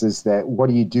sense is that what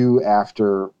do you do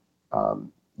after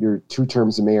your 2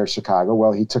 terms as mayor of Chicago?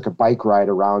 Well, he took a bike ride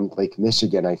around Lake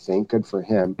Michigan, I think. Good for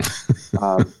him.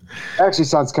 Actually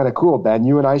sounds kind of cool, Ben.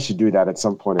 You and I should do that at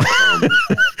some point in time.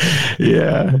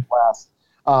 Yeah.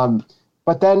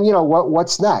 But then,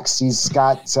 what's next? He's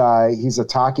a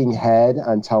talking head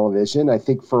on television. I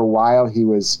think for a while he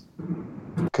was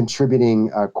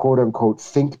contributing quote unquote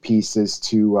think pieces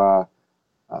to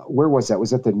where was that?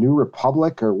 Was it the New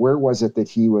Republic, or where was it that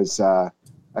he was a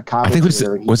commentator?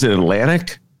 I think was it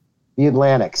Atlantic? The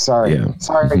Atlantic. Sorry, yeah.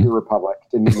 Sorry, New Republic.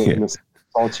 Didn't mean to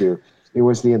insult you. It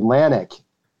was the Atlantic,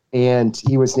 and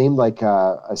he was named like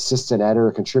assistant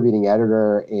editor, contributing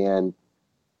editor, and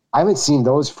I haven't seen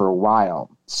those for a while.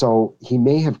 So he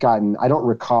may have gotten. I don't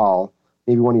recall.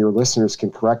 Maybe one of your listeners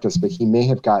can correct us, but he may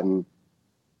have gotten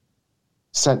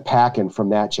sent packing from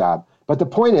that job. But the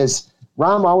point is,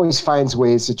 Rahm always finds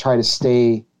ways to try to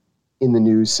stay in the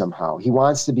news somehow. He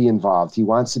wants to be involved. He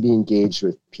wants to be engaged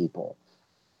with people.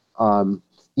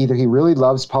 Either he really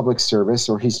loves public service,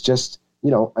 or he's just,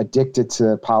 addicted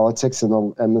to politics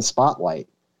and the spotlight,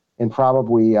 and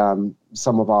probably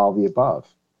some of all the above.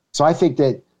 So I think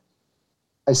that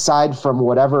aside from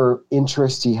whatever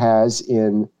interest he has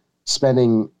in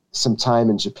spending some time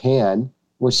in Japan,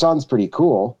 which sounds pretty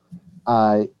cool,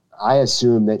 I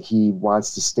assume that he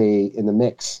wants to stay in the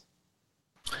mix.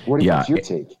 What's your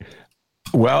take?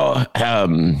 Well,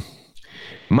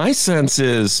 my sense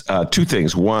is 2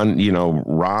 things. One,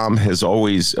 Rahm has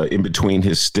always, in between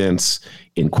his stints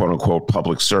in quote unquote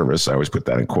public service, I always put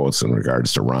that in quotes in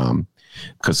regards to Rahm,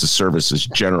 because the service is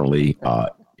generally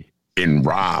in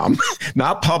Rahm,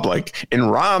 not public, in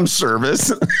Rahm's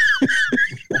service.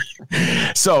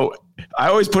 So I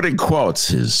always put in quotes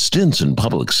his stints in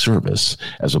public service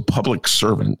as a public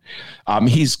servant.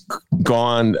 He's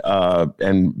gone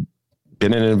and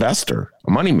been an investor,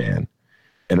 a money man,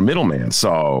 and a middleman.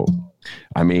 So,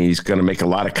 I mean, he's going to make a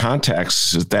lot of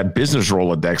contacts. That business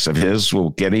Rolodex of his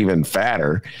will get even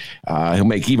fatter. He'll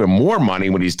make even more money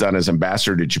when he's done as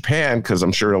ambassador to Japan, because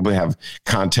I'm sure he'll have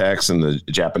contacts in the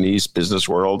Japanese business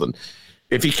world. And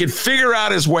if he could figure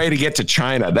out his way to get to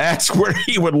China, that's where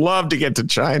he would love to get to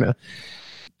China.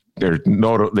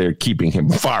 They're keeping him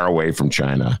far away from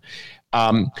China.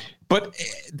 But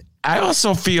I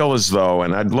also feel as though,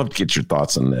 and I'd love to get your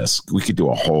thoughts on this. We could do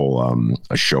a whole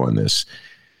a show on this.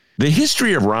 The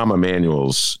history of Rahm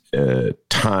Emanuel's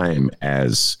time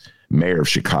as mayor of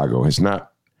Chicago has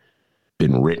not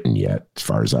been written yet, as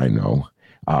far as I know.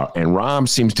 And Rahm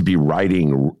seems to be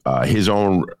writing his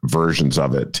own versions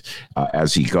of it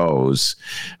as he goes,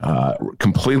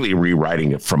 completely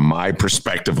rewriting it from my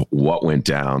perspective, what went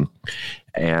down.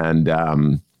 And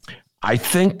I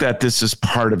think that this is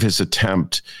part of his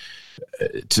attempt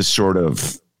to sort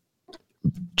of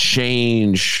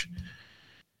change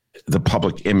the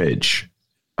public image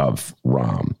of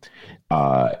Rahm.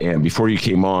 And before you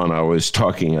came on, I was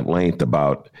talking at length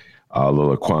about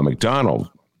Lilliqua McDonald,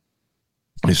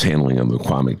 his handling of the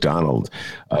Laquan McDonald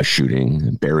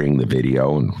shooting, burying the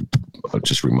video. And I'll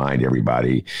just remind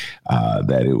everybody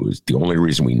that it was the only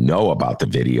reason we know about the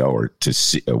video or to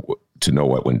see, to know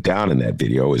what went down in that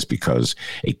video is because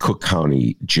a Cook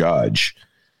County judge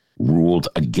ruled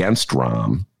against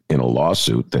Rahm in a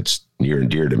lawsuit that's near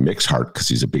and dear to Mick's heart because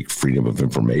he's a big freedom of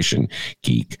information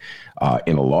geek,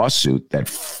 in a lawsuit that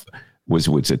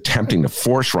was attempting to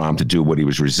force Rahm to do what he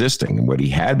was resisting and what he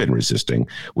had been resisting,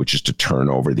 which is to turn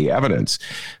over the evidence.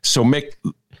 So, Mick,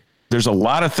 there's a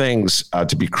lot of things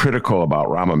to be critical about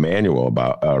Rahm Emanuel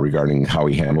about regarding how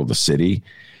he handled the city.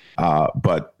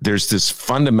 But there's this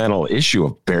fundamental issue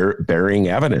of burying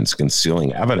evidence,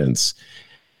 concealing evidence,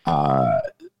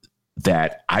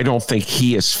 that I don't think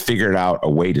he has figured out a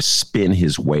way to spin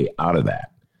his way out of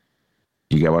that.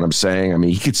 You get what I'm saying? I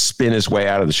mean, he could spin his way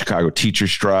out of the Chicago teacher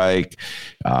strike,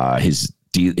 his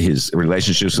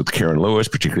relationships with Karen Lewis,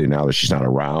 particularly now that she's not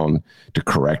around to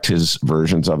correct his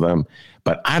versions of them.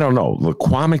 But I don't know.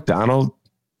 Laquan McDonald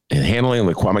and handling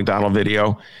the Laquan McDonald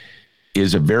video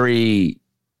is a very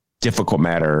difficult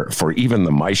matter for even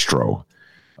the maestro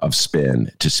of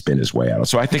spin to spin his way out.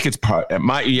 So I think it's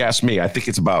you ask me, I think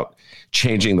it's about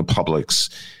changing the public's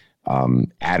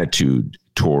attitude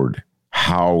toward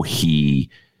how he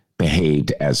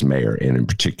behaved as mayor, and in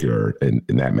particular in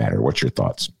that matter. What's your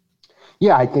thoughts?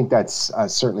 Yeah, I think that's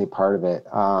certainly part of it.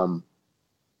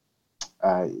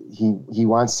 He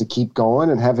wants to keep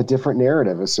going and have a different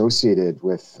narrative associated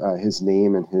with his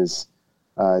name and his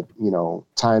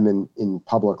time in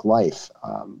public life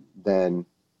than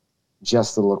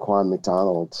just the Laquan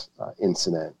McDonald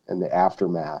incident and the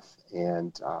aftermath.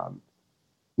 And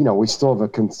we still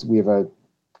have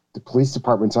the police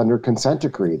department's under consent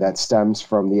decree that stems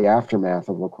from the aftermath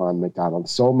of Laquan McDonald.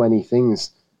 So many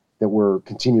things that we're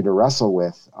continue to wrestle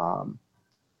with,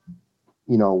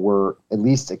 were at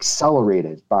least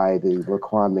accelerated by the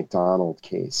Laquan McDonald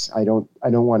case. I don't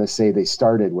want to say they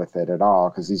started with it at all,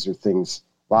 because these are things,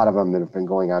 a lot of them that have been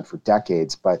going on for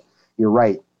decades. But you're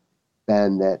right,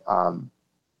 Ben, that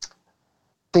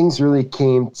things really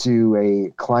came to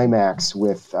a climax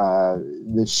with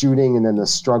the shooting and then the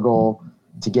struggle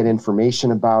to get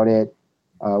information about it,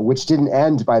 which didn't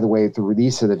end, by the way, with the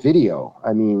release of the video.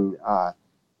 I mean,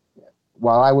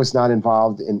 while I was not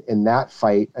involved in that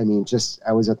fight,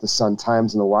 I was at the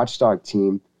Sun-Times and the Watchdog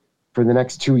team. For the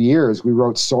next 2 years, we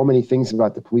wrote so many things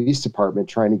about the police department,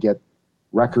 trying to get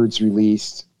records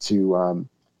released, to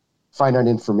find out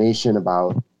information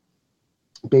about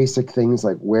basic things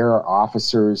like where are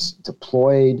officers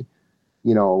deployed,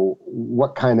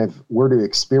 where do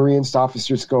experienced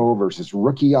officers go versus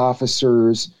rookie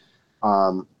officers,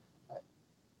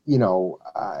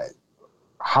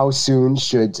 how soon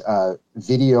should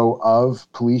video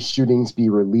of police shootings be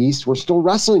released? We're still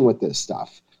wrestling with this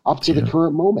stuff up to the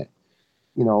current moment.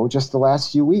 Just the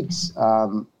last few weeks,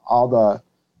 all the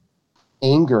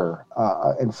anger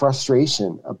and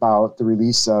frustration about the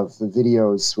release of the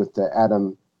videos with the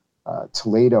Adam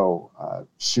Toledo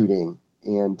shooting,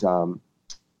 and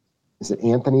is it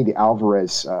Anthony, the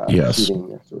Alvarez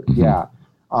shooting? Mm-hmm. Yeah.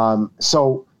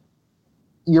 So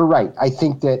you're right. I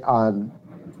think that,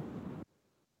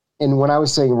 and when I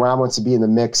was saying Rahm wants to be in the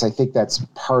mix, I think that's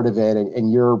part of it.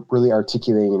 And you're really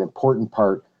articulating an important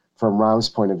part from Rahm's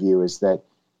point of view, is that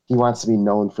he wants to be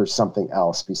known for something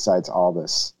else besides all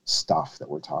this stuff that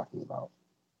we're talking about.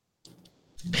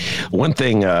 One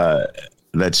thing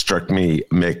that struck me,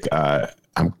 Mick,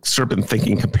 I'm sort of been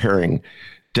thinking, comparing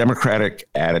Democratic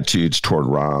attitudes toward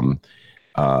Rahm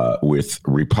with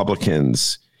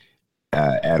Republicans'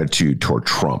 attitude toward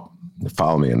Trump.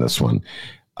 Follow me on this one.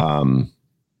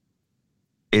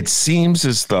 It seems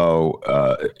as though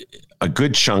a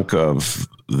good chunk of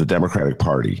the Democratic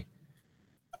Party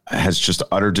has just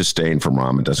utter disdain for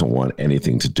Rahm and doesn't want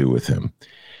anything to do with him.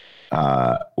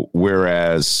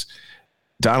 Whereas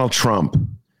Donald Trump,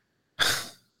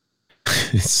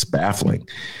 it's baffling,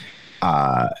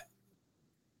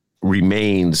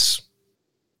 remains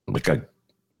like a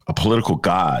political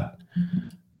god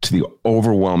to the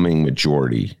overwhelming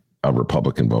majority of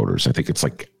Republican voters. I think it's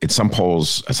like, at some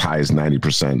polls as high as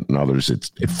 90%, and others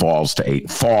it falls to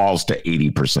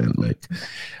 80%, Mick.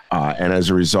 And as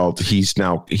a result, he's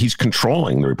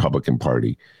controlling the Republican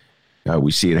Party.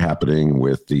 We see it happening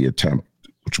with the attempt,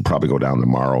 which will probably go down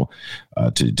tomorrow,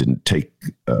 to take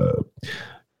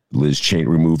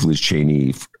remove Liz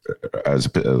Cheney as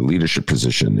a leadership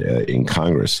position in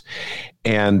Congress.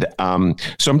 And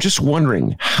so I'm just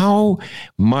wondering, how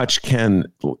much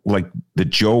can, like, the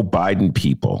Joe Biden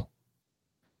people,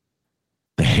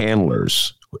 the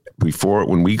handlers,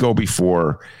 when we go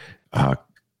before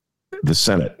the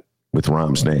Senate with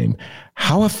Rahm's name,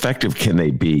 how effective can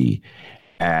they be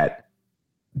at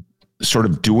sort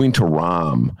of doing to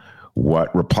Rahm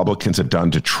what Republicans have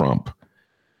done to Trump,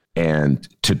 and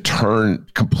to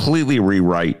completely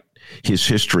rewrite his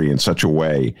history in such a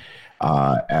way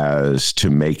as to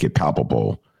make it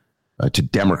palpable to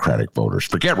Democratic voters?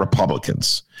 Forget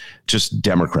Republicans, just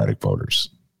Democratic voters.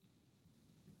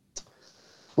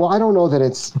 Well, I don't know that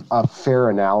it's a fair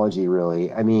analogy,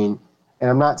 really. I mean, and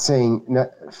I'm not saying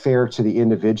fair to the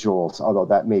individuals, although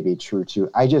that may be true too.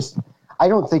 I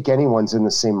don't think anyone's in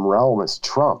the same realm as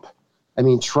Trump. I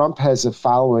mean, Trump has a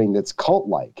following that's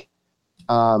cult-like.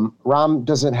 Rahm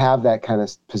doesn't have that kind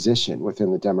of position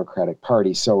within the Democratic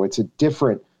Party, so it's a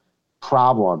different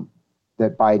problem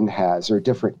that Biden has, or a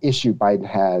different issue Biden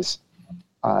has,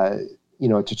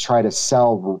 to try to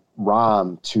sell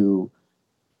Rahm to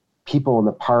people in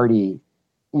the party,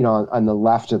 on the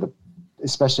left of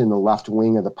especially in the left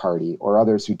wing of the party, or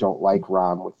others who don't like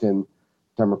Rahm within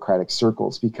Democratic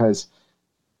circles, because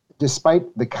despite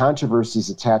the controversies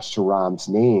attached to Rahm's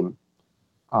name,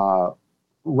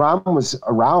 Rahm was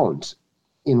around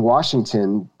in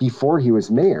Washington before he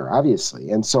was mayor, obviously.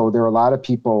 And so there are a lot of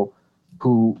people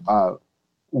who,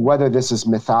 whether this is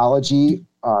mythology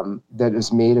that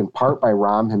is made in part by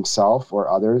Rahm himself or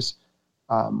others,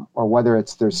 or whether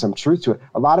there's some truth to it.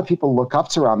 A lot of people look up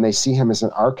to Rahm. They see him as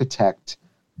an architect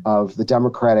of the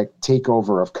Democratic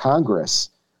takeover of Congress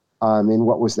in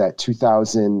what was that,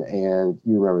 2000, and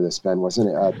you remember this, Ben, wasn't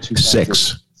it?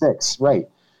 2006, right.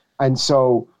 And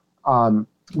so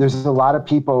there's a lot of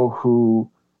people who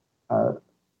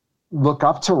look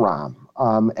up to Rahm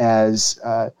as,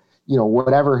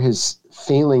 whatever his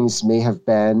failings may have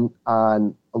been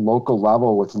on a local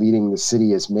level with leading the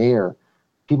city as mayor.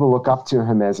 People look up to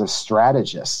him as a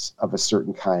strategist of a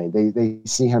certain kind. They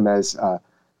see him as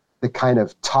the kind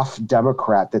of tough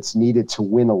Democrat that's needed to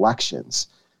win elections.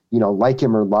 Like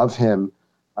him or love him,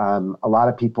 a lot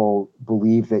of people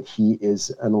believe that he is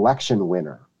an election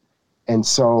winner. And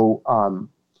so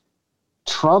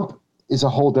Trump is a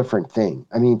whole different thing.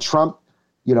 I mean, Trump,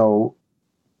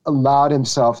 allowed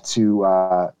himself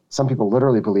to, some people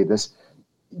literally believe this,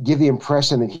 give the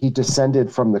impression that he descended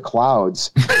from the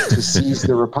clouds to seize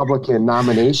the Republican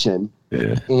nomination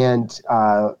and,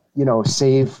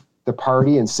 save the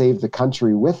party and save the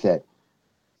country with it.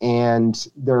 And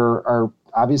there are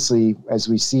obviously, as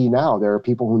we see now, there are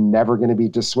people who are never going to be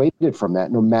dissuaded from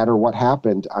that, no matter what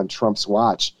happened on Trump's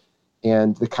watch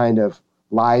and the kind of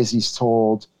lies he's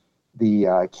told,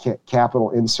 the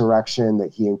Capitol insurrection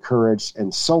that he encouraged,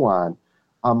 and so on.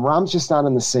 Rahm's just not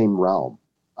in the same realm.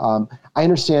 I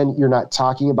understand you're not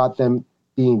talking about them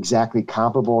being exactly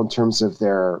comparable in terms of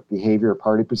their behavior or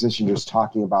party position. You're just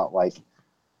talking about like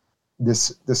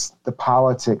the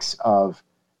politics of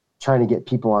trying to get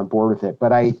people on board with it.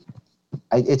 But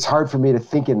it's hard for me to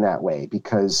think in that way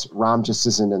because Rahm just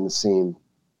isn't in the same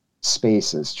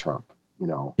space as Trump,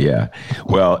 Yeah.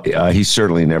 Well, he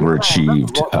certainly never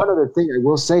achieved. One other thing I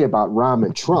will say about Rahm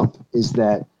and Trump is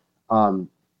that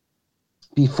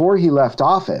before he left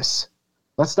office,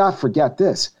 let's not forget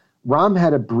this. Rahm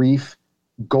had a brief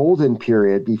golden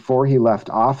period before he left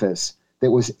office that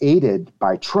was aided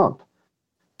by Trump.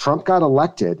 Trump got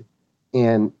elected,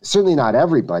 and certainly not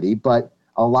everybody, but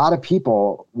a lot of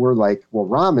people were like, well,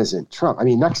 Rahm isn't Trump. I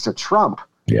mean, next to Trump,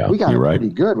 we got it pretty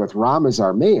good with Rahm as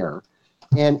our mayor.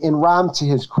 And in Rahm, to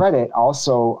his credit,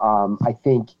 also, I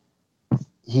think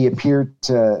he appeared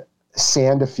to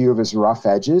sand a few of his rough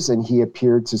edges, and he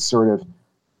appeared to sort of,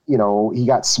 he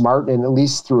got smart, and at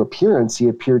least through appearance, he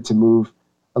appeared to move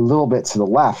a little bit to the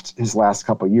left his last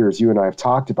couple of years. You and I have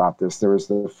talked about this. There was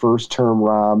the first term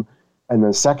Rahm and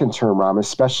the second term Rahm,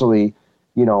 especially,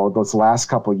 those last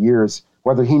couple of years,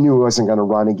 whether he knew he wasn't going to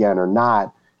run again or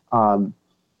not,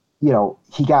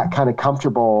 he got kind of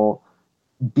comfortable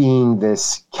being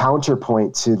this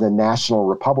counterpoint to the national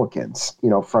Republicans,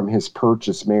 from his perch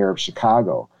as mayor of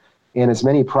Chicago. And as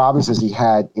many problems as he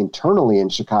had internally in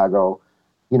Chicago,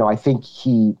 I think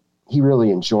he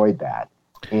really enjoyed that.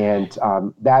 And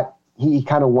that he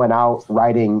kind of went out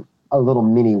riding a little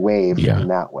mini wave in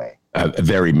that way. A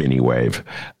very mini wave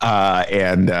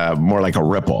and more like a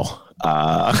ripple or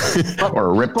a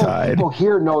riptide. People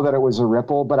here know that it was a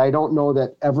ripple, but I don't know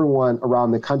that everyone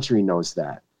around the country knows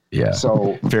that. Yeah.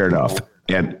 So fair enough.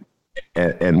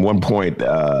 And one point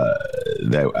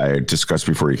that I discussed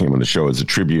before you came on the show is the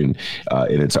Tribune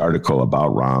in its article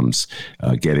about Rahm's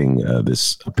getting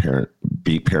this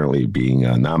apparently being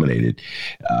nominated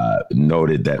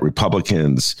noted that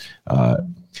Republicans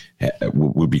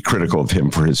would be critical of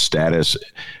him for his status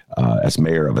as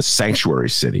mayor of a sanctuary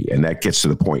city. And that gets to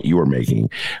the point you were making,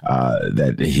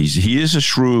 that he is a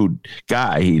shrewd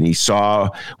guy, and he saw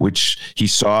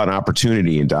an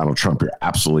opportunity in Donald Trump. You're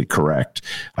absolutely correct,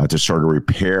 to sort of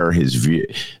repair his view,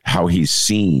 how he's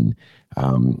seen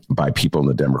by people in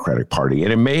the Democratic Party.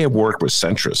 And it may have worked with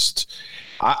centrists.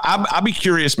 I'll be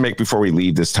curious, Mick, before we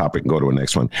leave this topic and go to a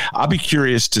next one, I'll be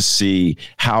curious to see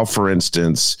how, for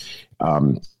instance,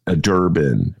 a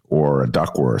Durbin or a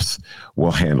Duckworth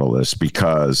will handle this,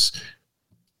 because,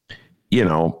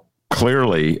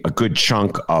 clearly a good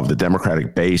chunk of the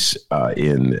Democratic base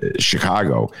in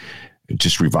Chicago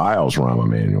just reviles Rahm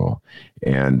Emanuel.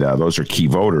 And those are key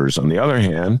voters. On the other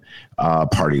hand,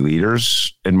 party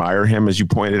leaders admire him, as you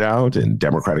pointed out, and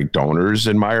Democratic donors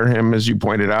admire him, as you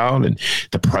pointed out. And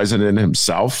the president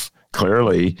himself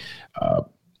clearly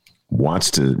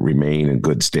wants to remain in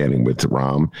good standing with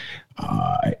Rahm.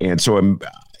 And so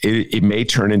it may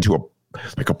turn into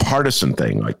a partisan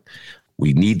thing. Like,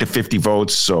 we need the 50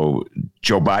 votes so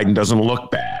Joe Biden doesn't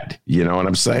look bad. You know what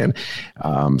I'm saying?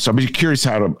 So I'm curious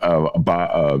how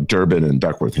Durbin and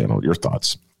Duckworth handle. Your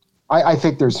thoughts? I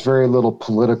think there's very little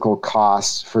political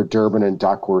cost for Durbin and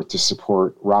Duckworth to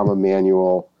support Rahm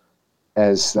Emanuel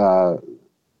as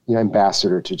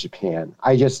ambassador to Japan.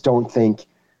 I just don't think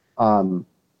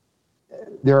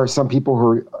there are some people who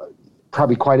are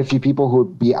probably quite a few people who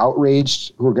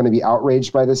are going to be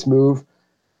outraged by this move,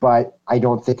 but I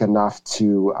don't think enough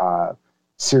to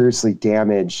seriously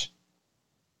damage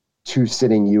two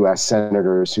sitting U.S.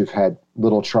 senators who've had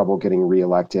little trouble getting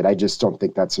reelected. I just don't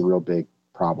think that's a real big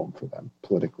problem for them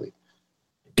politically.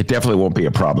 It definitely won't be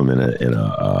a problem in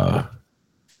a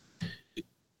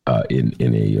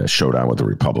showdown with a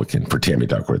Republican for Tammy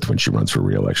Duckworth when she runs for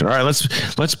re-election. All right, let's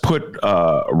put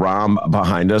Rahm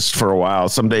behind us for a while.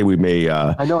 Someday we may.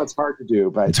 I know it's hard to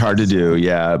do, but it's hard to do.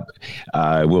 Yeah,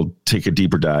 we'll take a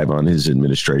deeper dive on his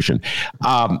administration.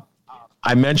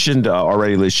 I mentioned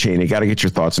already Liz Cheney. Got to get your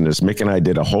thoughts on this. Mick and I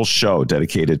did a whole show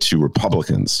dedicated to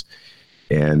Republicans.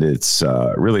 And it's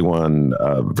really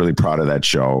really proud of that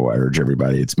show. I urge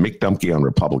everybody. It's Mick Dumke on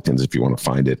Republicans, if you want to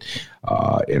find it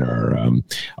in our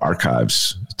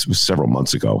archives. It was several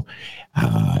months ago.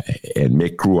 And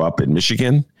Mick grew up in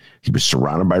Michigan. He was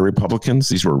surrounded by Republicans.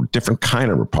 These were a different kind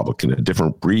of Republican, a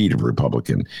different breed of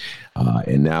Republican.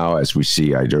 And now, as we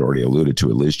see, I already alluded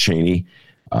to it, Liz Cheney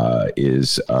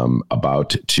is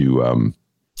about to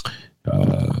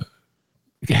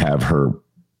have her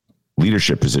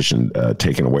leadership position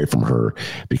taken away from her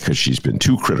because she's been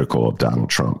too critical of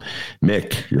Donald Trump.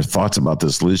 Mick, your thoughts about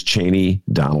this Liz Cheney,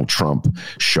 Donald Trump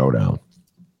showdown?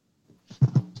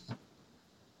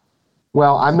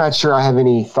 Well, I'm not sure I have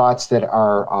any thoughts that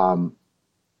are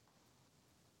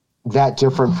that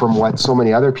different from what so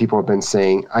many other people have been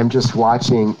saying. I'm just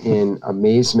watching in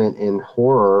amazement and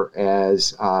horror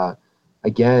as,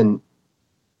 again,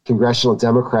 congressional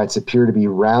Democrats appear to be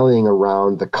rallying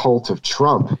around the cult of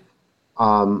Trump.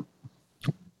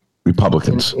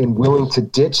 Republicans and willing to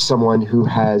ditch someone who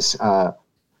has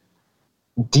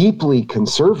deeply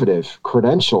conservative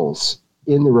credentials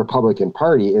in the Republican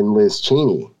Party in Liz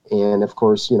Cheney. And of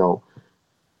course,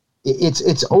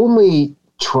 it's only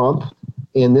Trump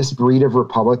and this breed of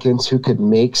Republicans who could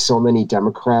make so many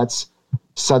Democrats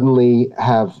suddenly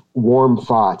have warm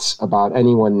thoughts about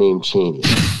anyone named Cheney,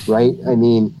 right? I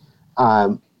mean,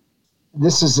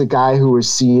 this is a guy who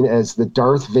was seen as the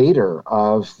Darth Vader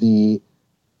of the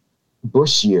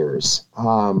Bush years,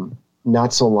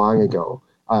 not so long ago.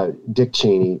 Dick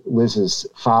Cheney, Liz's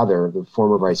father, the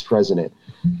former vice president.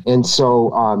 And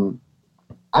so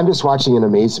I'm just watching in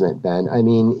amazement, Ben. I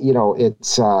mean,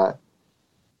 it's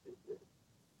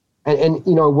and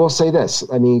we'll say this.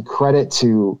 I mean, credit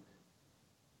to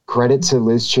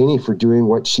Liz Cheney for doing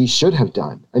what she should have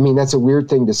done. I mean, that's a weird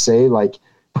thing to say, like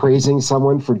praising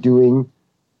someone for doing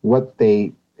what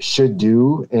they should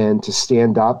do and to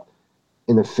stand up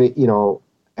in the,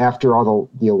 after all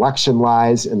the election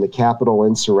lies and the Capitol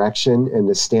insurrection, and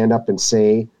to stand up and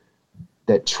say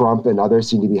that Trump and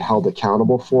others need to be held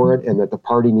accountable for it and that the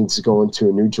party needs to go into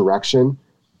a new direction.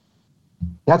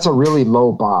 That's a really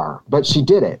low bar, but she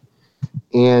did it.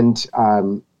 And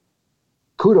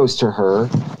kudos to her.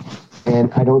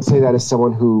 And I don't say that as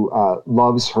someone who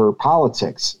loves her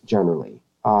politics generally,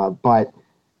 but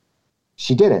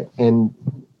she did it. And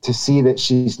to see that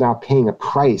she's now paying a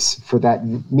price for that,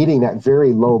 meeting that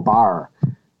very low bar,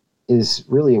 is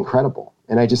really incredible.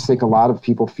 And I just think a lot of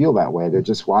people feel that way. They're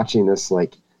just watching this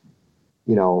like,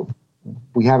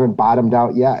 we haven't bottomed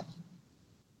out yet.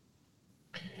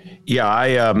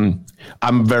 Yeah,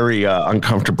 I'm very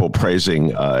uncomfortable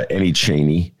praising any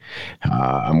Cheney.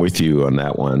 I'm with you on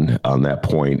that one, on that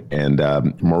point. And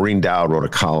Maureen Dowd wrote a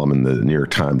column in the New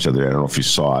York Times the other day. I don't know if you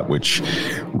saw it, which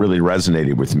really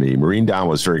resonated with me. Maureen Dowd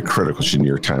was very critical. She's a New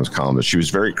York Times columnist. She was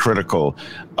very critical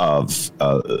of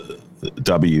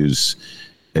W's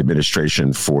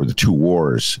administration for the two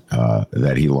wars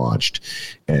that he launched.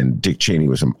 And Dick Cheney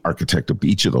was an architect of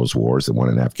each of those wars, the one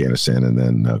in Afghanistan and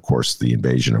then, of course, the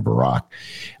invasion of Iraq.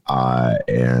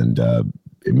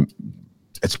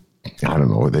 It's, I don't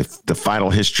know, the final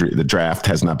history, the draft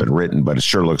has not been written, but it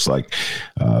sure looks like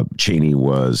Cheney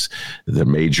was the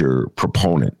major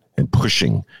proponent and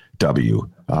pushing W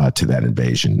to that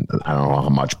invasion. I don't know how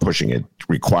much pushing it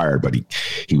required, but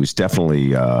he was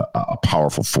definitely a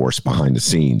powerful force behind the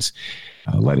scenes,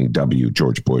 letting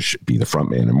George Bush be the front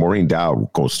man. And Maureen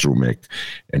Dowd goes through, Mick,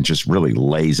 and just really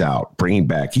lays out, bringing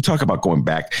back. You talk about going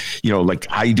back, like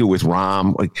I do with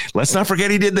Rahm. Like, let's not forget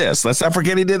he did this. Let's not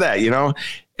forget he did that,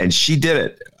 And she did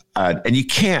it. And you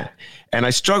can't. And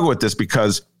I struggle with this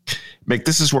because, Mick,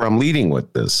 this is where I'm leading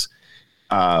with this.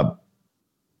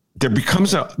 There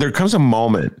comes a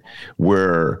moment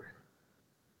where,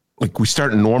 like, we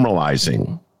start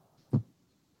normalizing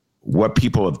what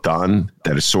people have done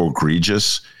that is so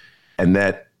egregious, and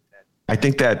that I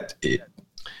think that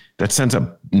that sends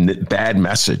a bad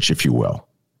message, if you will.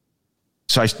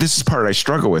 So this is part I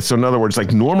struggle with. So in other words, like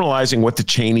normalizing what the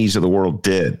Cheneys of the world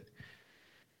did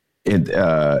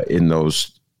in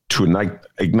those, to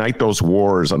ignite those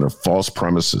wars under false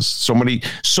premises. So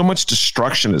much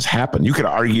destruction has happened. You could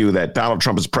argue that Donald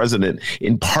Trump is president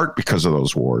in part because of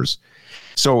those wars.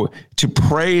 So to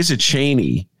praise a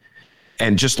Cheney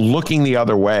and just looking the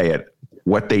other way at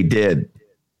what they did,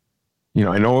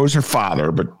 I know it was her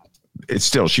father, but it's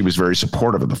still, she was very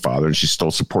supportive of the father, and she's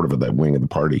still supportive of that wing of the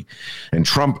party. And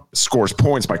Trump scores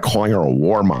points by calling her a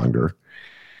warmonger.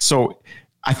 So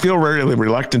I feel really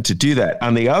reluctant to do that.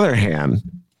 On the other hand,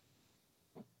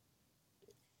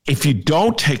 if you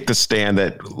don't take the stand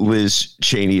that Liz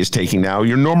Cheney is taking now,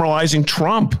 you're normalizing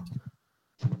Trump,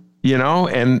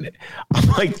 and I'm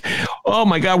like, oh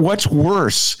my God, what's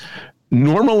worse?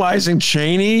 Normalizing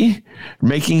Cheney,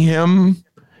 making him,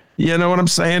 you know what I'm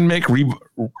saying, Mick,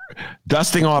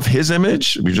 dusting off his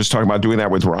image. We were just talking about doing that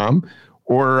with Rahm,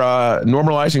 or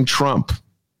normalizing Trump.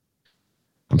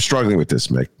 I'm struggling with this,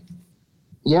 Mick.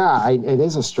 Yeah, it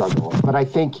is a struggle, but I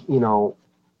think,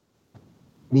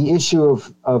 the issue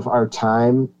of our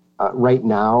time right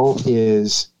now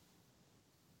is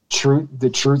the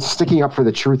truth, sticking up for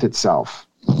the truth itself,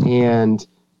 and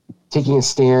taking a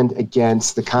stand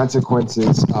against the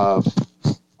consequences of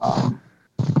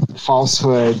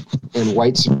falsehood and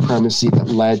white supremacy that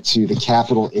led to the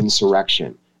Capitol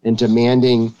insurrection, and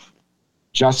demanding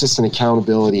justice and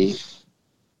accountability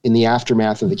in the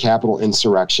aftermath of the Capitol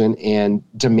insurrection, and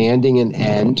demanding an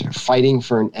end, fighting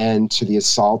for an end to the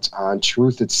assault on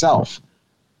truth itself.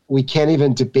 We can't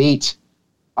even debate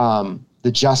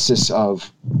the justice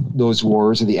of those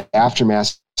wars or the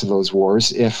aftermath of those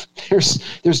wars if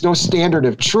there's no standard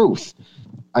of truth.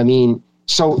 I mean,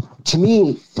 so to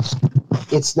me,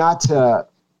 it's not to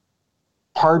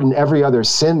pardon every other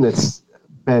sin that's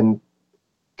been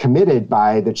committed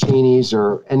by the Cheneys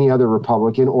or any other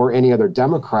Republican or any other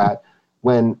Democrat,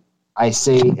 when I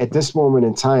say at this moment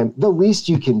in time, the least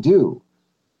you can do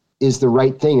is the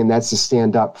right thing, and that's to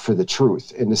stand up for the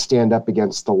truth and to stand up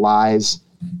against the lies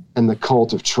and the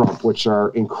cult of Trump, which are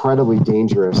incredibly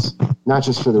dangerous, not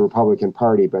just for the Republican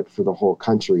Party, but for the whole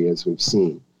country, as we've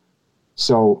seen.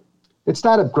 So it's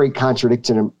not a great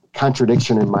contradiction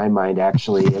in my mind,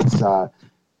 actually. It's,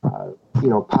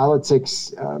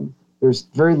 politics, there's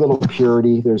very little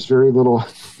purity. There's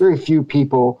very few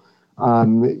people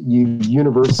you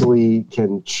universally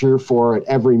can cheer for at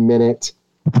every minute.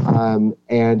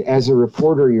 And as a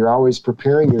reporter, you're always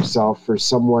preparing yourself for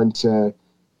someone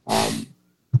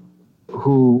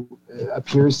who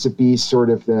appears to be sort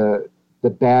of the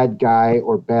bad guy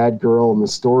or bad girl in the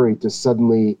story to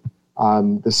suddenly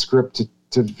the script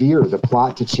to veer, the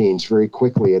plot to change very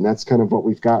quickly. And that's kind of what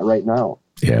we've got right now.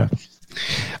 Yeah.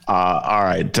 All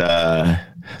right.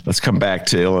 Let's come back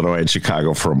to Illinois and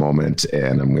Chicago for a moment.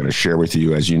 And I'm going to share with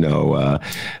you, as you know,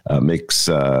 Mick's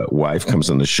wife comes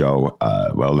on the show.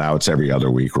 Well, now it's every other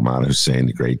week. Ramana Hussein,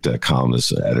 the great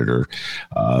columnist, editor,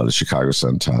 the Chicago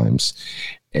Sun-Times,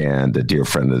 and a dear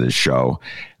friend of the show.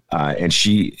 And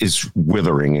she is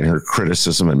withering in her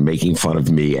criticism and making fun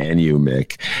of me and you,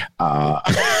 Mick.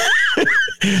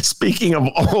 Speaking of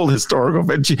old historical,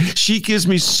 she gives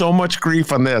me so much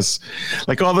grief on this.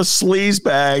 Like all the sleaze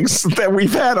bags that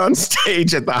we've had on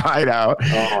stage at the Hideout.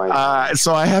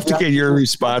 So I have to get your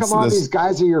response to all this. These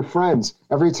guys are your friends.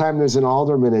 Every time there's an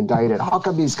alderman indicted, how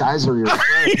come these guys are your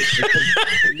friends?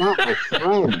 They're not my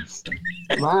friends.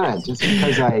 Come on, just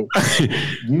because I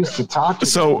used to talk to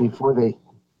them before they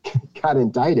got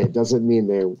indicted doesn't mean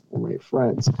they were my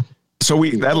friends. So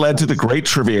that led to the great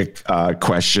trivia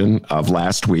question of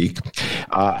last week.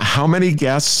 How many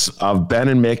guests of Ben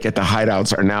and Mick at the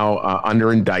Hideouts are now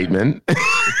under indictment?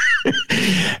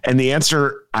 And the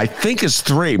answer, I think, is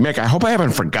 3. Mick, I hope I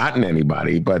haven't forgotten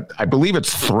anybody, but I believe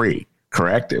it's 3.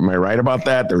 Correct? Am I right about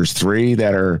that? There's 3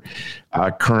 that are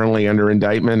currently under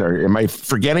indictment, or am I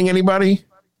forgetting anybody?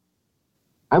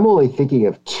 I'm only thinking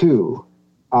of 2.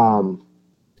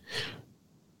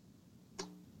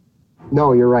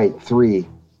 No, you're right. 3.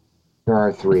 There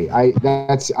are 3. I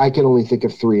can only think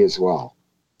of 3 as well.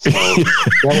 So that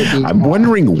would be, I'm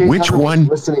wondering which one.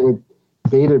 Listening with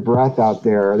bated breath out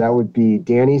there, that would be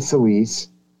Danny Solis,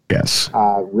 yes,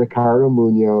 Ricardo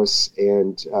Munoz,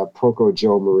 and Proco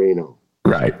Joe Moreno.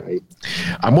 Right.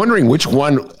 I'm wondering which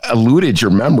one eluded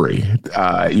your memory.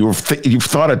 You've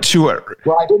thought of 2.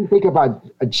 Well, I didn't think about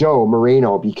Joe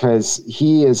Moreno because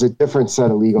he is a different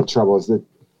set of legal troubles. The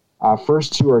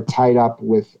first 2 are tied up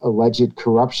with alleged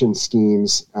corruption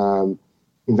schemes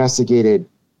investigated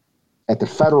at the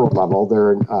federal level.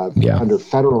 They're under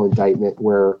federal indictment,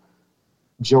 where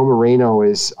Joe Moreno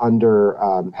is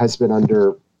has been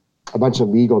under a bunch of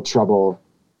legal trouble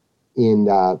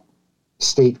in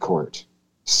state court.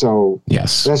 So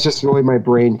yes, that's just really my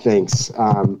brain thinks.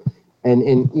 And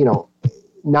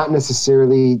not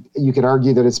necessarily, you could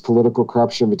argue that it's political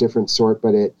corruption of a different sort,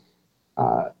 but it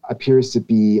appears to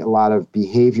be a lot of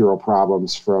behavioral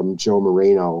problems from Joe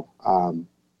Moreno,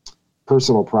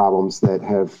 personal problems that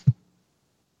have,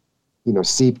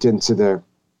 seeped into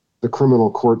the criminal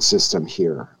court system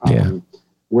here.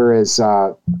 Whereas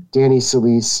Danny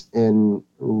Solis and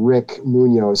Rick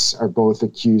Munoz are both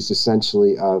accused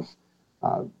essentially of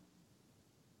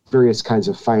various kinds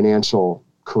of financial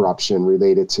corruption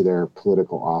related to their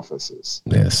political offices.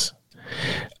 Yes.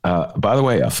 By the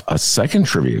way, a second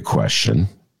trivia question,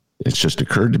 it's just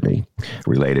occurred to me,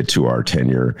 related to our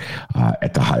tenure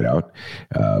at the Hideout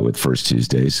with First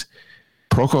Tuesdays.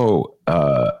 Proco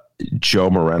Joe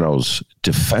Moreno's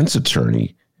defense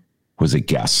attorney was a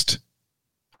guest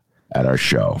at our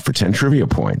show for 10 trivia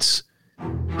points.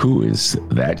 Who is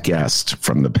that guest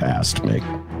from the past, Mick?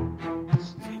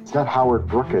 It's not Howard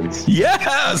Brookins.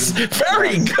 Yes,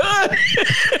 very good.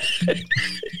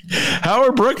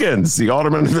 Howard Brookins, the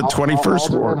alderman of the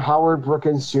 21st Ward. Howard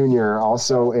Brookins Jr.,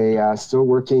 also still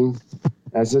working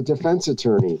as a defense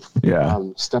attorney. Yeah.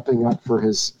 Stepping up for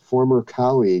his former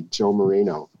colleague, Joe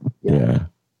Moreno. Yeah.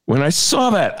 When I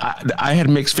saw that, I had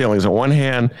mixed feelings. On one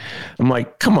hand, I'm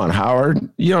like, come on, Howard,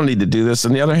 you don't need to do this.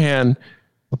 On the other hand,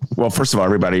 well, first of all,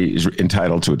 everybody is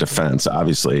entitled to a defense,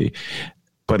 obviously.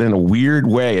 But in a weird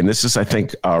way, and this is, I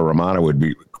think, Romana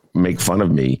would make fun of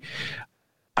me,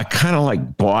 I kind of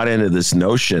like bought into this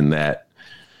notion that,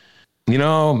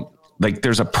 like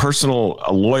there's a personal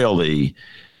loyalty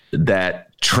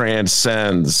that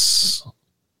transcends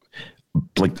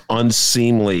like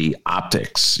unseemly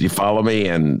optics. You follow me?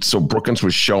 And so Brookins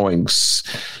was showing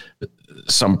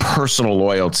some personal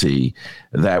loyalty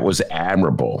that was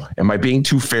admirable. Am I being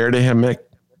too fair to him, Mick?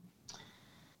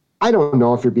 I don't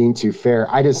know if you're being too fair.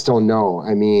 I just don't know.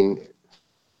 I mean,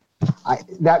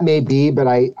 that may be, but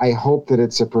I hope that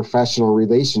it's a professional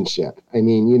relationship. I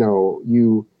mean,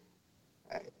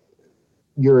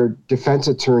 your defense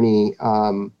attorney,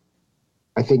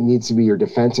 I think needs to be your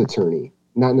defense attorney,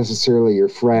 not necessarily your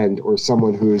friend or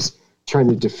someone who's trying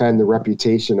to defend the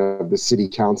reputation of the city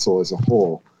council as a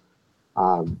whole.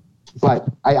 But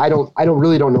I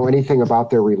really don't know anything about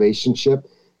their relationship.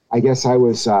 I guess I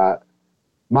was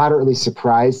moderately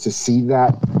surprised to see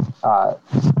that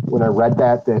when I read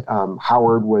that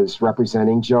Howard was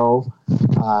representing Joe,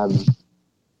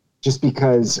 just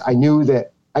because I knew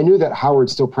that Howard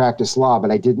still practiced law,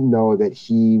 but I didn't know that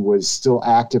he was still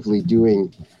actively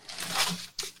doing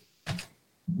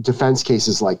defense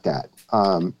cases like that.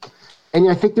 And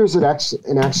I think there's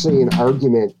actually an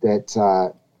argument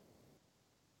that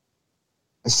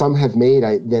some have made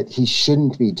that he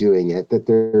shouldn't be doing it, that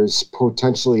there's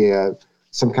potentially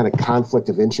some kind of conflict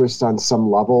of interest on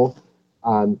some level,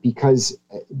 because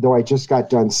though I just got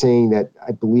done saying that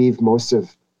I believe most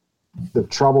of the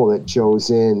trouble that Joe's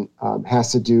in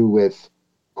has to do with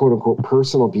quote unquote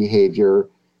personal behavior,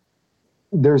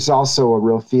 there's also a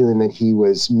real feeling that he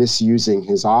was misusing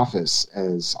his office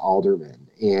as alderman.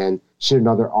 And should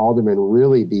another alderman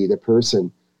really be the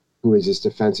person who is his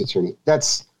defense attorney?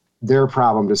 That's their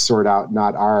problem to sort out,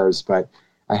 not ours. But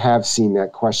I have seen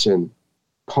that question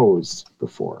posed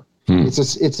before.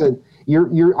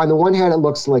 You're on the one hand, it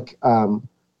looks like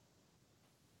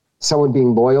someone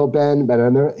being loyal, Ben, but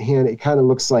on the other hand, it kind of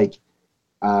looks like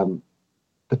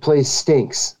the place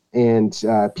stinks and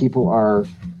people are,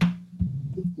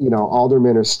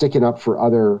 aldermen are sticking up for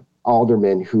other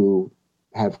aldermen who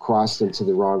have crossed into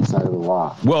the wrong side of the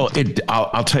law. Well,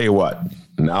 I'll tell you what.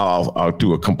 Now I'll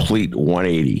do a complete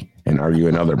 180 and argue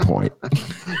another point.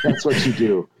 That's what you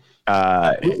do.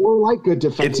 We're like good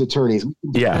defense attorneys. We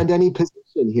can defend any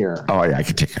position here. Oh yeah, I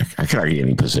could argue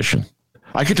any position.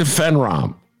 I could defend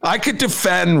Rahm. I could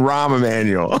defend Rahm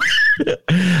Emanuel.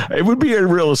 It would be a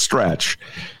real stretch.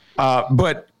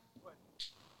 But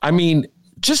I mean,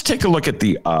 just take a look at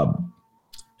the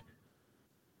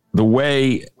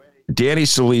way Danny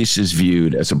Solis is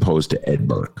viewed as opposed to Ed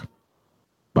Burke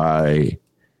by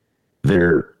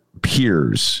their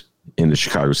peers in the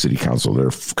Chicago City Council, their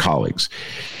colleagues.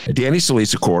 Danny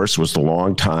Solis, of course, was the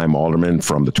longtime alderman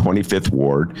from the 25th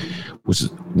Ward,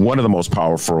 was one of the most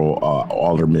powerful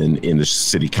aldermen in the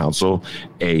City Council,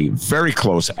 a very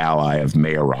close ally of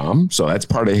Mayor Rahm. So that's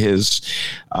part of his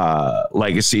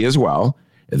legacy as well,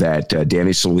 that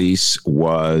Danny Solis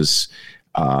was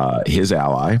his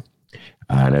ally.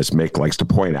 And as Mick likes to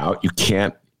point out, you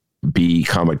can't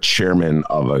become a chairman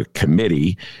of a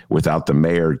committee without the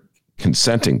mayor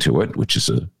consenting to it, which is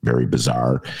a very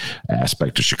bizarre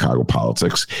aspect of Chicago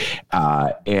politics.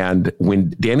 And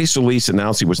when Danny Solis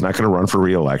announced he was not going to run for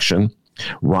re-election,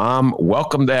 Rahm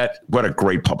welcomed that. What a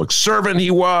great public servant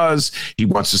he was. He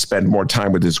wants to spend more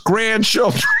time with his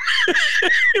grandchildren.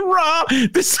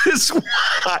 Rahm, this is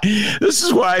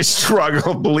why I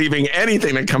struggle believing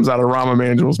anything that comes out of Rahm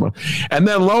Emanuel's mouth. And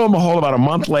then lo and behold, about a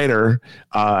month later,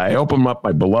 I open up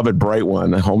my beloved Bright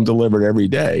One, home delivered every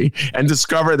day, and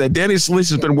discover that Danny Solis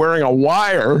has been wearing a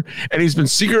wire and he's been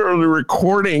secretly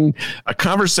recording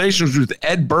conversations with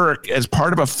Ed Burke as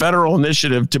part of a federal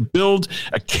initiative to build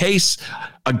a case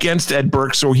against Ed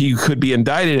Burke so he could be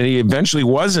indicted. And he eventually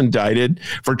was indicted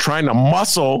for trying to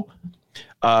muscle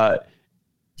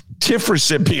TIF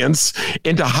recipients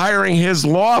into hiring his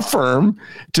law firm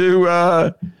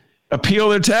to appeal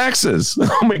their taxes.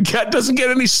 Oh my God, doesn't get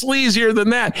any sleazier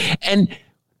than that. And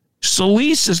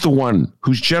Solis is the one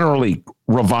who's generally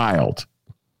reviled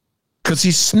because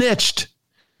he snitched,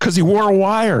 because he wore a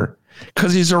wire,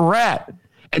 because he's a rat.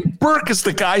 And Burke is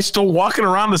the guy still walking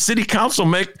around the city council,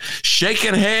 Mick,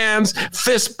 shaking hands,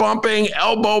 fist bumping,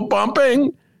 elbow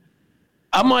bumping.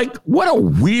 I'm like, what a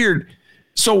weird.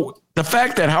 So the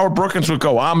fact that Howard Brookins would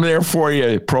go, I'm there for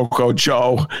you, Proco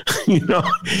Joe,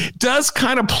 does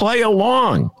kind of play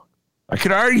along. I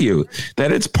could argue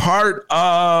that it's part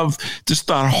of just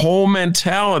the whole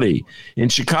mentality in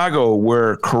Chicago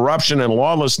where corruption and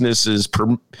lawlessness is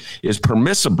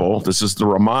permissible. This is the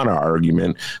Romana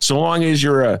argument, so long as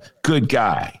you're a good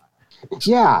guy.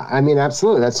 Yeah, I mean,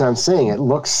 absolutely. That's what I'm saying. It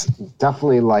looks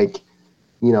definitely like,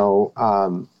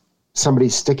 somebody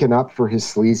sticking up for his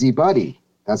sleazy buddy.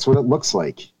 That's what it looks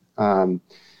like.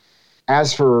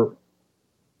 As for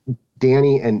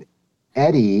Danny and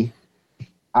Eddie,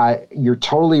 you're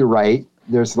totally right.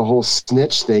 There's the whole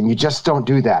snitch thing. You just don't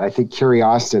do that. I think Carrie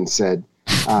Austin said,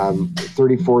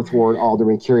 34th Ward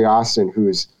Alderman Carrie Austin,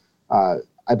 who's,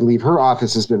 I believe her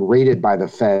office has been raided by the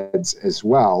feds as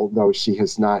well, though she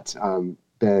has not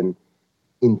been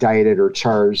indicted or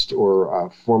charged or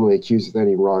formally accused of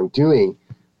any wrongdoing.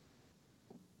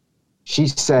 She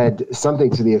said something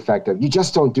to the effect of, you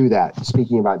just don't do that,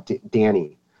 speaking about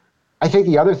Danny. I think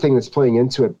the other thing that's playing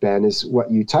into it, Ben, is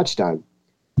what you touched on.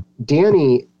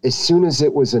 Danny, as soon as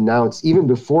it was announced, even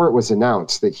before it was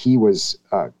announced that he was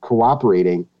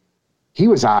cooperating, he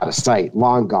was out of sight,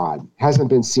 long gone, hasn't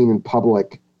been seen in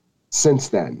public since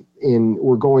then.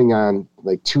 We're going on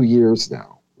like 2 years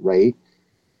now, right?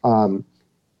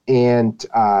 And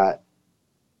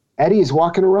Eddie's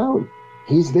walking around.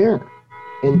 He's there.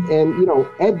 And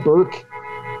Ed Burke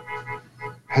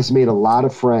has made a lot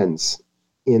of friends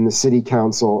in the city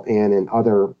council and in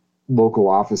other local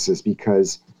offices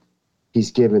because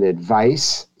he's given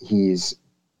advice. He's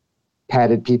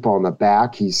patted people on the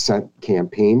back. He's sent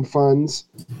campaign funds.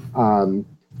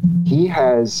 He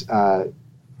has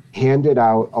handed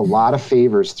out a lot of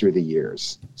favors through the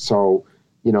years. So,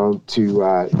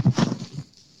 to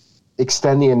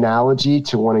extend the analogy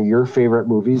to one of your favorite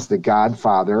movies, The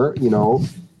Godfather,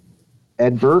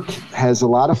 Ed Burke has a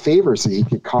lot of favors that he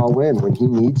could call in when he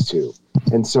needs to.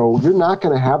 And so you're not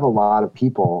going to have a lot of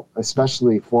people,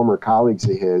 especially former colleagues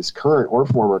of his, current or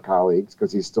former colleagues,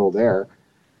 because he's still there,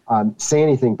 say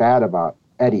anything bad about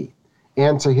Eddie.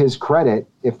 And to his credit,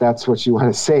 if that's what you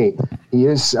want to say, he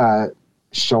is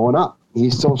showing up.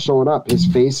 He's still showing up. His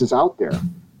face is out there.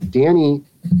 Danny,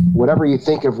 whatever you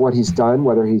think of what he's done,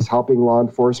 whether he's helping law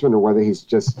enforcement or whether he's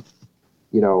just,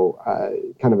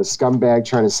 kind of a scumbag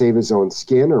trying to save his own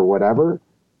skin or whatever,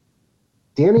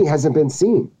 Danny hasn't been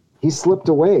seen. He slipped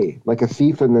away like a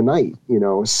thief in the night,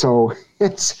 So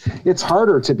it's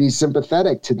harder to be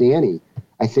sympathetic to Danny,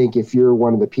 I think, if you're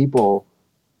one of the people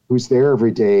who's there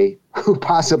every day, who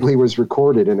possibly was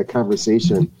recorded in a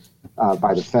conversation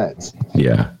by the feds.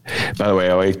 Yeah. By the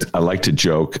way, I like to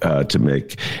joke to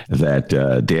Mick that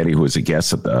Danny, who was a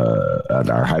guest at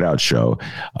our Hideout show,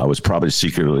 was probably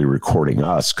secretly recording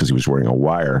us because he was wearing a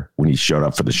wire when he showed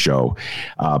up for the show.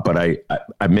 But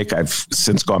Mick, I've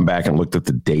since gone back and looked at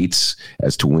the dates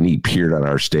as to when he appeared on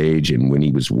our stage and when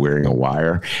he was wearing a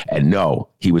wire. And no,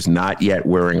 he was not yet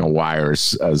wearing a wire,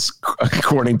 as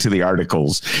according to the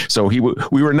articles. So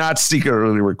we were not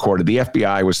secretly recorded. The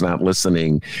FBI was not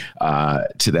listening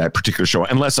to that particular show,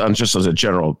 unless on just as a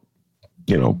general,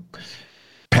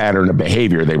 pattern of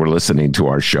behavior, they were listening to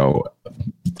our show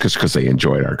because they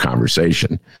enjoyed our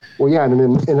conversation. Well, yeah,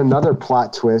 and in another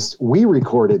plot twist, we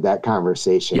recorded that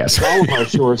conversation. Yes. All of our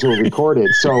shows were recorded.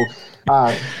 So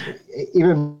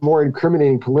even more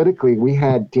incriminating politically, we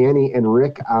had Danny and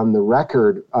Rick on the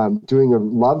record doing a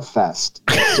love fest,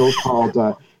 so-called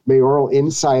mayoral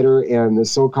insider and the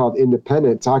so-called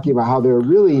independent, talking about how they're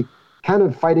really kind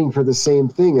of fighting for the same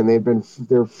thing, and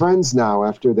they're friends now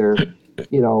after their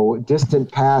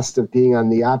distant past of being on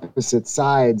the opposite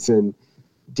sides. And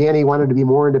Danny wanted to be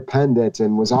more independent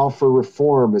and was all for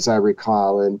reform, as I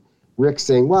recall, and Rick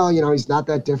saying, well, he's not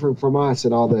that different from us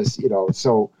and all this,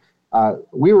 so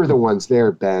we were the ones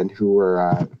there, Ben, who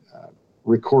were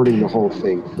recording the whole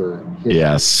thing for his.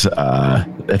 Yes,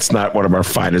 that's not one of our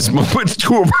finest moments.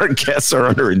 Two of our guests are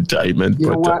under indictment.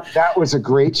 You know what? That was a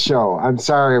great show. I'm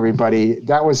sorry, everybody.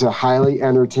 That was a highly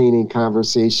entertaining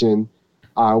conversation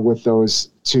with those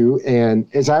two. And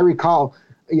as I recall,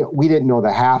 we didn't know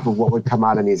the half of what would come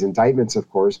out in these indictments, of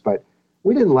course, but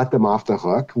we didn't let them off the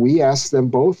hook. We asked them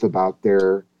both about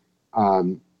their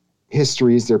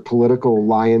histories, their political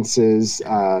alliances,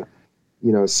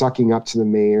 sucking up to the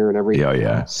mayor and everything.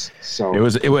 Yeah. So it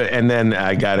was, and then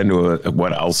I got into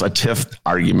a tiff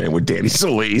argument with Danny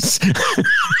Solis.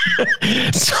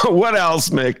 So what else,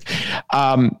 Mick?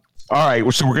 All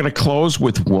right. So we're going to close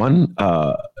with one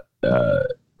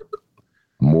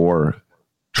more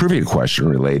trivia question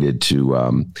related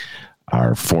to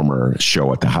our former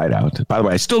show at the Hideout. By the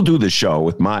way, I still do the show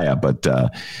with Maya, but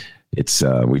it's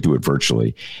we do it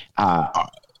virtually.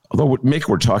 Although, Mick,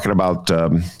 we're talking about,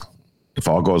 if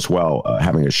all goes well,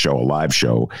 having a live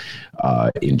show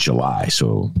in July.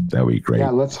 So that would be great. Yeah,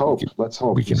 let's hope.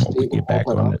 We can hope we get back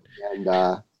on it. And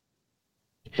the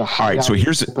all right, so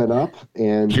here's open up,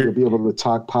 and you'll be able to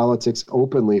talk politics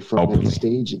openly from the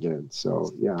stage again.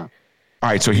 So yeah. All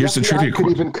right, so here's the trivia.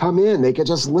 Could even come in. They could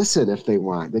just listen if they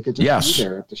want. They could just be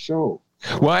there at the show.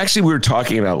 Well, actually, we were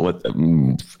talking about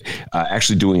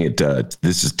actually doing it.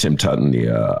 This is Tim Tutton, the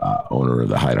owner of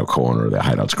the Hideout, co-owner of the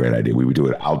Hideout's great idea. We would do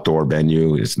an outdoor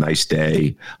venue. It's a nice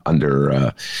day under,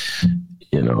 an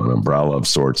umbrella of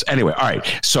sorts. Anyway, all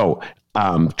right. So,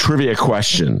 trivia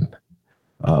question.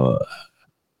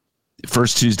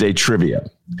 First Tuesday trivia.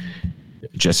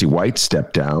 Jesse White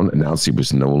stepped down, announced he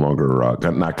was no longer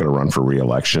not going to run for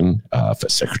re-election for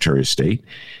Secretary of State.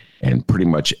 And pretty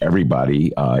much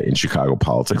everybody in Chicago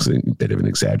politics, a bit of an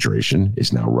exaggeration,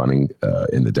 is now running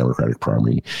in the Democratic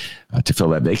primary to fill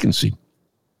that vacancy.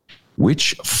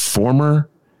 Which former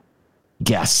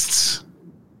guests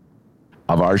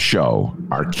of our show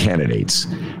are candidates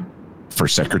for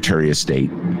Secretary of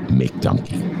State Mick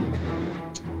Dumke?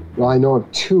 Well, I know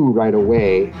of two right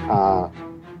away.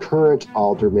 Current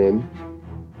aldermen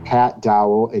Pat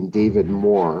Dowell and David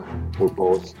Moore were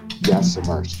both guests of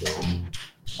our show.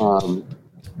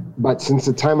 But since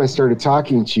the time I started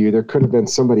talking to you, there could have been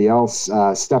somebody else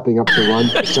stepping up to run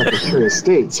for Secretary of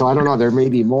State. So I don't know. There may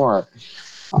be more.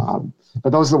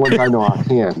 But those are the ones I know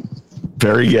offhand.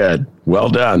 Very good. Well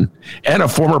done. And a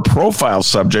former profile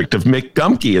subject of Mick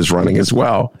Dumke is running as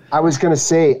well. I was going to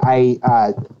say,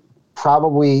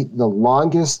 probably the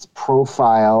longest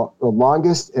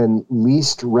and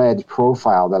least read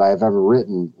profile that I've ever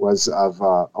written was of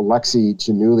Alexei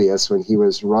Janulius when he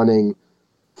was running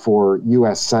for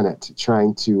U.S. Senate,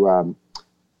 trying to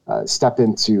step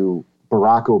into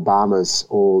Barack Obama's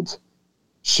old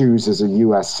shoes as a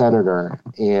U.S. Senator.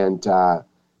 And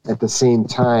at the same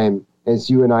time, as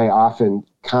you and I often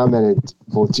commented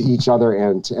both to each other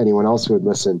and to anyone else who would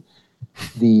listen,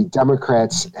 the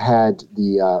Democrats had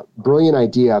the brilliant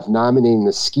idea of nominating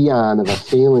the scion of a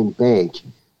failing bank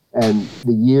and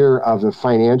the year of the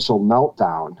financial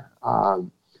meltdown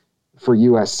for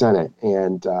U.S. Senate.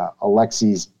 And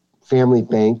Alexi's family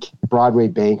bank, Broadway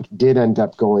Bank, did end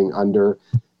up going under,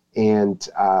 and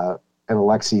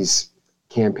Alexi's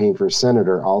campaign for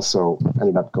senator also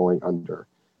ended up going under.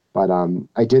 But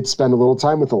I did spend a little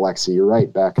time with Alexi. You're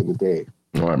right, back in the day.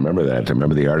 Oh, I remember that. I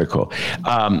remember the article.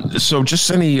 So just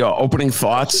any opening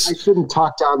thoughts? I shouldn't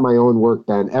talk down my own work,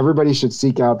 Ben. Everybody should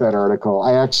seek out that article.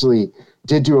 I actually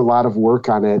did do a lot of work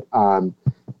on it. There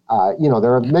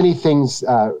are many things,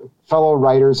 fellow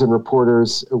writers and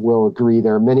reporters will agree.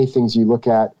 There are many things you look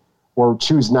at or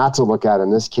choose not to look at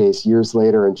in this case years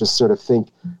later and just sort of think,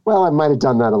 well, I might have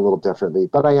done that a little differently.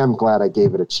 But I am glad I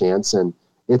gave it a chance. And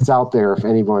it's out there if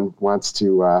anyone wants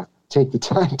to take the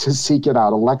time to seek it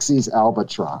out. Alexi's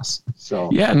Albatross. So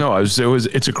yeah, no, it's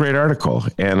a great article,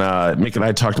 and Mick and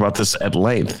I talked about this at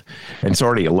length, and it's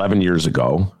already 11 years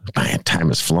ago. Man, time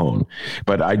has flown.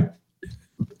 But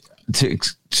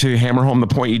to hammer home the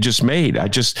point you just made,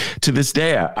 to this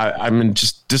day, I'm in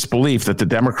just disbelief that the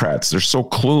Democrats, they're so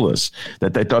clueless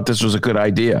that they thought this was a good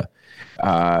idea.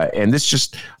 And this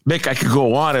just, Mick, I could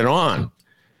go on and on.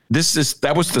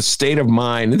 That was the state of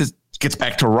mind. This gets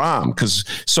back to Rahm, because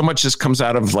so much just comes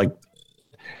out of like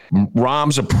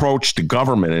Rahm's approach to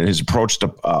government and his approach to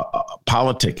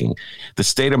politicking. The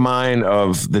state of mind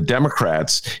of the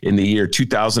Democrats in the year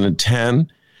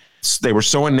 2010, they were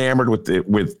so enamored with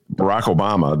Barack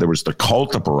Obama. There was the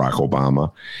cult of Barack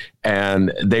Obama,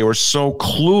 and they were so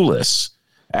clueless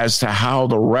as to how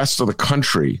the rest of the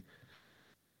country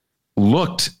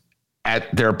looked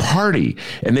at their party,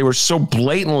 and they were so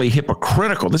blatantly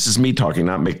hypocritical. This is me talking,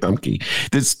 not Mick Dumke.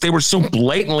 They were so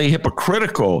blatantly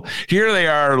hypocritical. Here they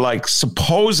are, like,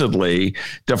 supposedly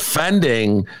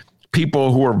defending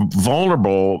people who are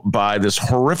vulnerable by this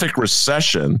horrific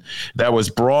recession that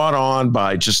was brought on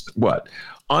by just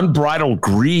unbridled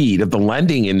greed of the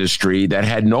lending industry that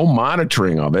had no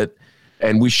monitoring of it.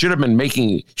 And we should have been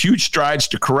making huge strides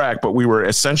to correct, but we were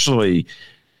essentially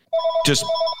just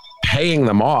paying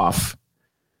them off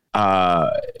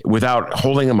without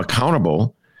holding them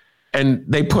accountable. And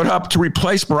they put up to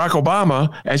replace Barack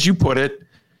Obama, as you put it,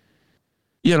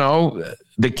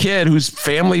 the kid whose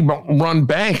family run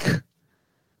bank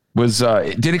was,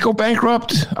 did it go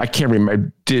bankrupt? I can't remember.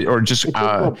 It didn't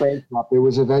go bankrupt. It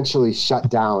was eventually shut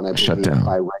down, I believe,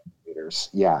 by regulators.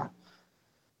 Yeah.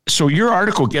 So your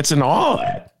article gets into all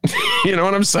that. You know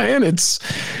what I'm saying? It's,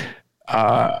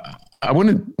 I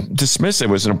wouldn't dismiss it. It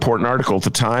was an important article at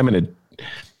the time, and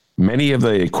many of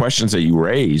the questions that you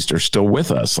raised are still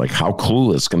with us. Like, how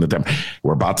clueless can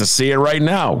we're about to see it right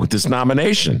now with this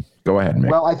nomination. Go ahead, Mick.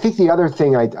 Well, I think the other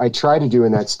thing I tried to do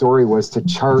in that story was to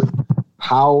chart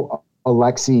how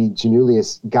Alexi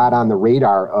Giannoulias got on the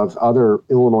radar of other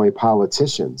Illinois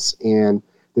politicians. And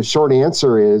the short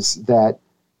answer is that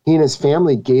he and his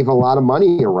family gave a lot of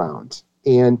money around.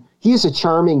 And he's a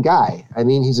charming guy. I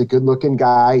mean, he's a good-looking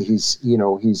guy. He's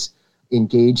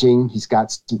engaging. He's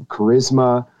got some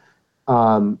charisma.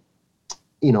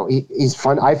 He's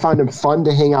fun. I found him fun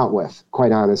to hang out with,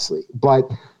 quite honestly. But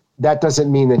that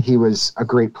doesn't mean that he was a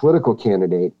great political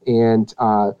candidate. And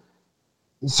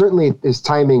certainly his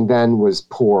timing then was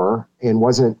poor and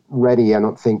wasn't ready, I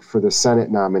don't think, for the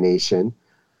Senate nomination.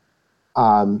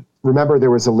 Remember, there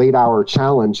was a late-hour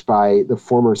challenge by the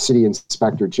former city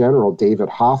inspector general, David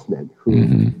Hoffman,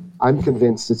 who I'm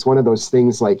convinced it's one of those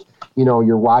things like,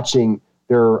 you're watching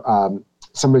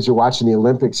sometimes you're watching the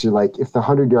Olympics, you're like, if the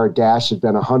 100-yard dash had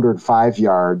been 105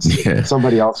 yards,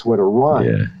 somebody else would have won.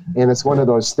 Yeah. And it's one of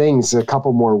those things, a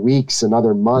couple more weeks,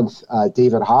 another month,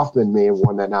 David Hoffman may have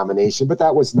won that nomination, but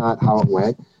that was not how it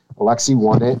went. Alexi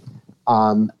won it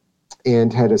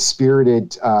and had a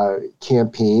spirited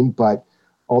campaign, but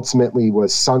ultimately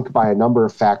was sunk by a number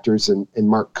of factors, and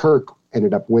Mark Kirk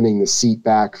ended up winning the seat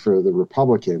back for the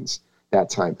Republicans that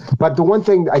time. But the one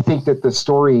thing I think that the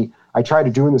story I tried to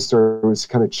do in the story was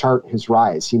kind of chart his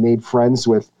rise. He made friends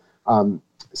with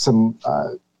some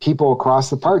people across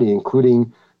the party,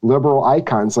 including liberal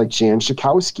icons like Jan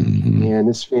Schakowsky, and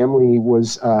his family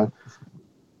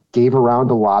gave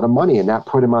around a lot of money, and that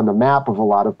put him on the map of a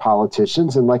lot of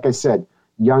politicians. And like I said,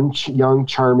 young,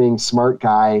 charming, smart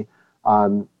guy.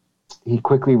 He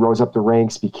quickly rose up the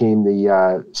ranks, became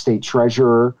the state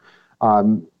treasurer.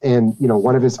 And,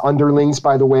 one of his underlings,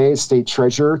 by the way, state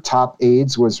treasurer, top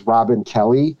aides, was Robin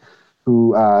Kelly,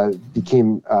 who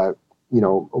became,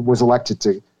 was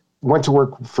elected went to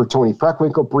work for Tony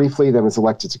Preckwinkle briefly, then was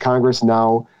elected to Congress,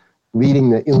 now leading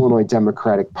the Illinois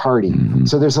Democratic Party.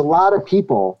 So there's a lot of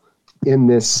people in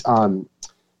this, there's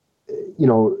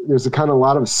a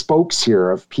lot of spokes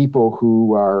here of people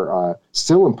who are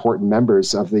still important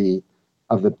members of the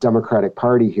Democratic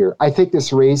Party here. I think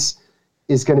this race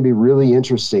is going to be really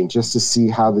interesting just to see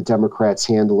how the Democrats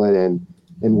handle it and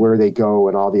where they go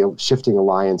and all the shifting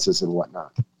alliances and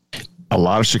whatnot. A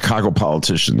lot of Chicago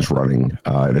politicians running in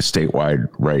a statewide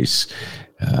race.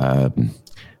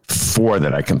 4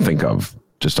 that I can think of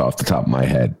just off the top of my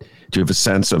head. Do you have a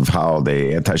sense of how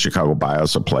the anti-Chicago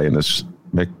bias are playing this,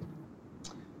 Mick?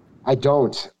 I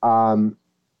don't. I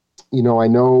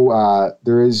know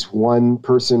there is one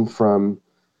person from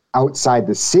outside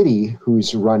the city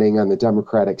who's running on the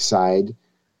Democratic side.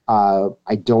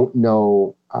 I don't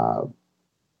know.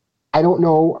 I don't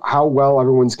know how well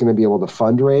everyone's going to be able to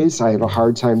fundraise. I have a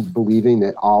hard time believing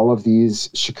that all of these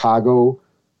Chicago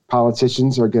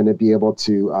politicians are going to be able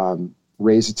to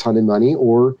raise a ton of money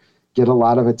or get a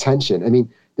lot of attention. I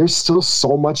mean, there's still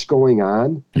so much going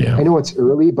on. Yeah. I know it's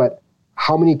early, but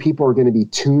how many people are going to be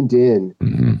tuned in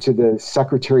to the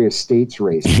Secretary of State's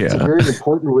race? Yeah. It's a very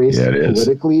important race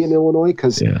politically in Illinois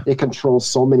because it controls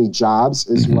so many jobs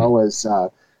as well as,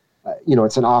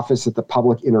 it's an office that the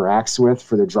public interacts with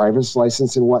for their driver's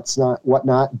license and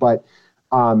whatnot. But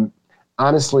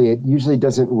honestly, it usually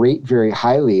doesn't rate very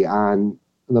highly on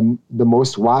the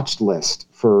most watched list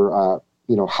for,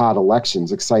 hot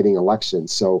elections, exciting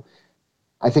elections. So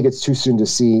I think it's too soon to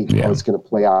see how it's going to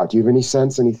play out. Do you have any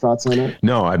thoughts on it?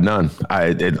 No, I have none.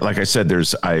 Like I said,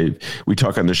 we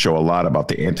talk on the show a lot about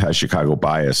the anti-Chicago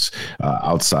bias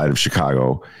outside of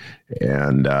Chicago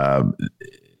and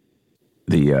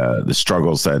the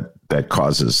struggles that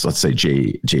causes, let's say,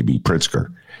 J.B.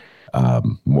 Pritzker.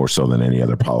 More so than any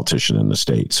other politician in the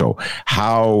state. So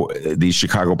how these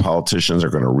Chicago politicians are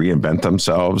going to reinvent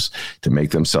themselves to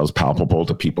make themselves palpable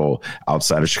to people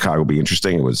outside of Chicago be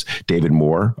interesting. It was David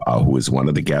Moore, who was one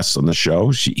of the guests on the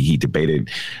show. He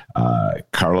debated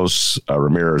Carlos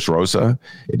Ramirez Rosa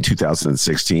in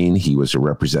 2016. He was a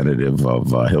representative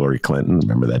of Hillary Clinton.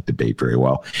 Remember that debate very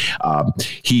well.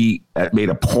 He made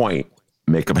a point,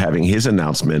 Mick, of having his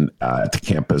announcement at the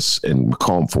campus in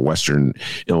Macomb for Western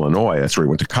Illinois. That's where he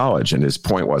went to college. And his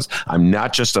point was, I'm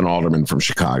not just an alderman from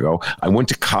Chicago. I went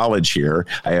to college here.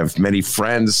 I have many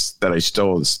friends that I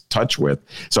still in touch with.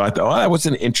 So I thought, that was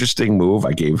an interesting move.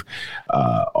 I gave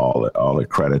all the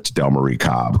credit to Del Marie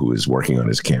Cobb, who is working on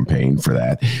his campaign for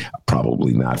that.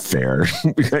 Probably not fair,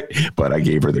 but I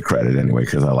gave her the credit anyway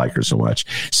because I like her so much.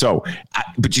 So,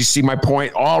 but you see my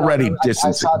point already. I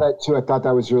saw that too. I thought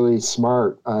that was really smart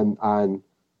on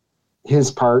his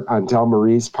part, on Del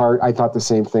Marie's part. I thought the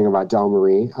same thing about Del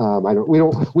Marie.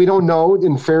 We don't know,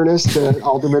 in fairness to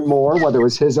Alderman Moore, whether it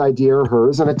was his idea or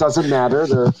hers, and it doesn't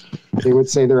matter. They would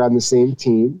say they're on the same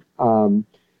team.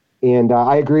 And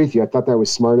I agree with you. I thought that was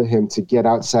smart of him to get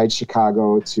outside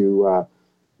Chicago to,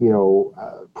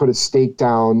 put a stake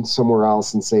down somewhere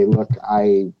else and say, look,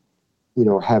 I,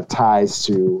 have ties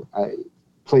to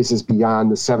places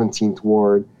beyond the 17th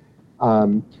Ward.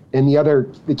 And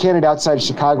the candidate outside of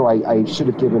Chicago, I should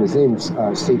have given his name,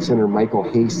 State Senator Michael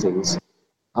Hastings.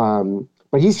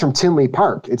 But he's from Tinley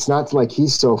Park. It's not like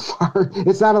he's so far.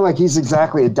 It's not like he's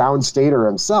exactly a downstater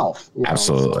himself.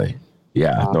 Absolutely.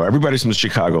 Yeah. No, everybody's from the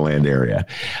Chicagoland area.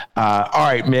 All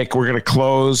right, Mick, we're going to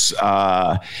close.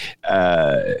 I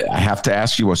have to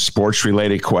ask you a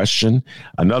sports-related question.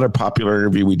 Another popular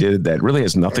interview we did that really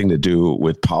has nothing to do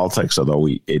with politics, although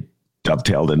it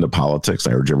dovetailed into politics.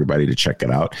 I urge everybody to check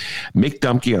it out. Mick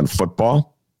Dumke on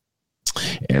football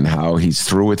and how he's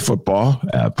through with football,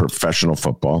 professional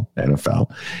football,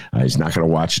 NFL. He's not going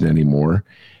to watch it anymore.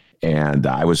 And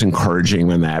I was encouraging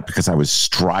him in that because I was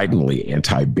stridently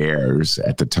anti-Bears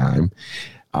at the time.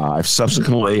 I've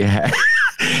subsequently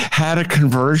had a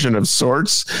conversion of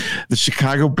sorts. The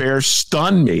Chicago Bears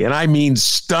stunned me, and I mean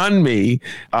stunned me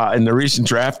in the recent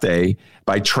draft day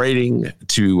by trading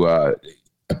to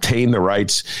obtain the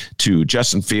rights to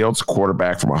Justin Fields,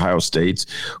 quarterback from Ohio State,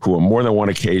 who on more than one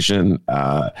occasion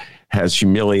has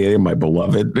humiliated my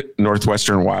beloved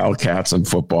Northwestern Wildcats in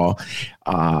football.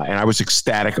 And I was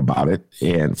ecstatic about it,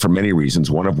 and for many reasons,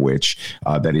 one of which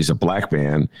that he's a black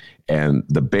man, and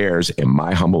the Bears, in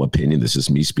my humble opinion, this is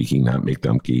me speaking, not Mick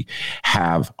Dumke,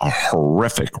 have a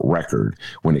horrific record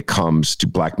when it comes to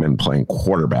black men playing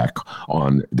quarterback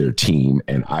on their team.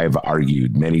 And I've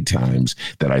argued many times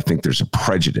that I think there's a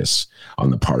prejudice on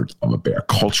the part of a Bear,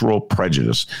 cultural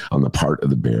prejudice on the part of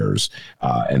the Bears,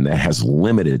 and that has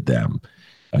limited them,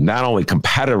 not only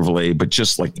competitively, but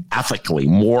just like ethically,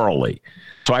 morally.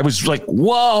 So I was like,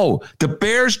 whoa, the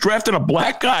Bears drafted a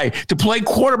black guy to play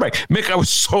quarterback. Mick, I was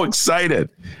so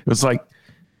excited. It was like,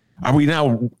 are we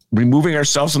now removing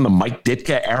ourselves from the Mike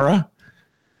Ditka era?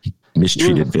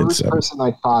 mistreated Vince. The first person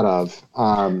I thought of,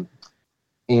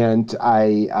 and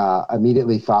I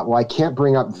immediately thought, well, I can't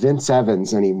bring up Vince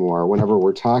Evans anymore whenever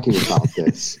we're talking about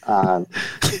this.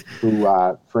 Who,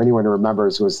 for anyone who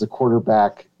remembers, was the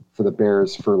quarterback for the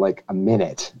Bears for like a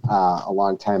minute a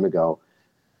long time ago.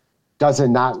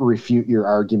 Doesn't not refute your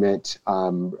argument,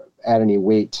 add any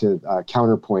weight to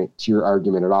counterpoint to your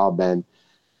argument at all, Ben.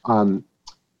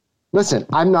 Listen,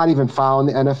 I'm not even following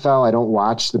the NFL. I don't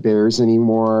watch the Bears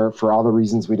anymore for all the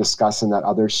reasons we discussed in that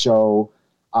other show.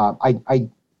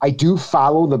 I do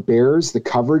follow the Bears, the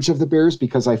coverage of the Bears,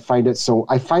 because I find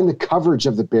the coverage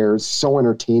of the Bears so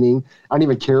entertaining. I don't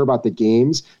even care about the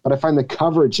games, but I find the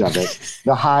coverage of it,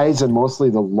 the highs and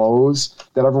mostly the lows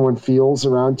that everyone feels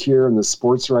around here, and the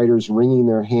sports writers wringing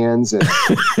their hands and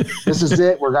this is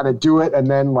it, we're going to do it. And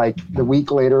then like the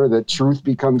week later, the truth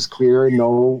becomes clear.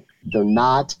 No, they're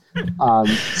not.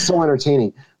 So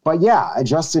entertaining. But yeah,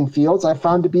 Justin Fields I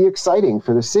found to be exciting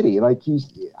for the city. I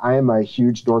am a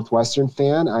huge Northwestern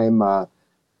fan.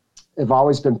 I've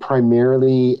always been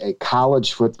primarily a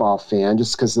college football fan,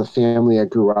 just because the family I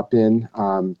grew up in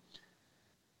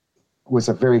was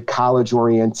a very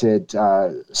college-oriented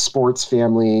sports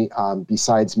family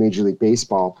besides Major League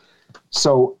Baseball.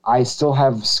 So I still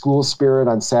have school spirit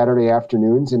on Saturday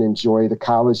afternoons and enjoy the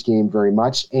college game very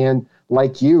much. And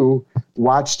like you,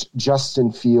 watched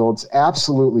Justin Fields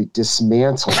absolutely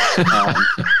dismantle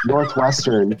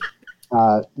Northwestern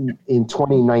in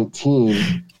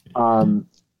 2019.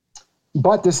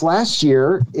 But this last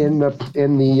year in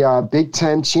the Big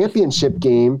Ten championship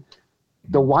game,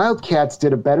 the Wildcats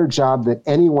did a better job than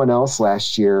anyone else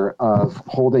last year of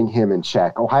holding him in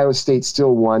check. Ohio State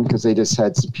still won because they just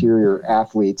had superior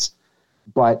athletes.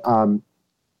 But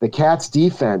the Cats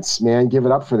defense, man, give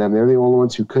it up for them. They're the only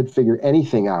ones who could figure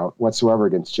anything out whatsoever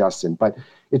against Justin. But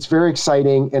it's very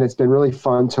exciting, and it's been really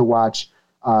fun to watch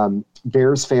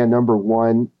Bears fan number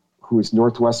one, who is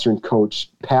Northwestern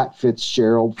coach Pat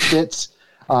Fitzgerald.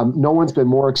 No one's been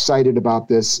more excited about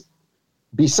this.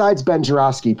 Besides Ben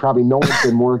Joravsky, probably no one's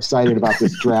been more excited about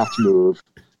this draft move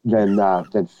than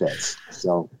Fitz.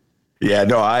 So, yeah,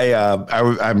 no,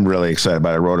 I'm really excited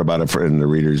about it. I wrote about it in the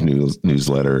Reader's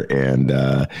newsletter, and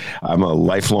I'm a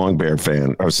lifelong Bear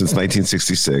fan. Since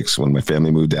 1966, when my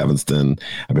family moved to Evanston,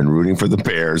 I've been rooting for the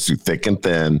Bears through thick and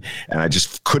thin, and I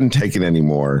just couldn't take it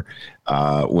anymore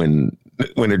when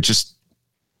it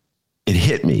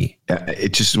hit me.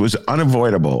 It just was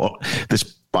unavoidable.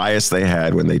 This bias they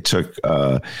had when they took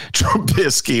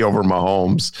Trubisky over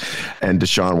Mahomes and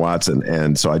Deshaun Watson.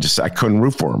 And so I couldn't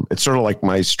root for him. It's sort of like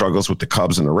my struggles with the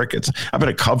Cubs and the Ricketts. I've been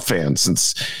a Cub fan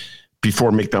since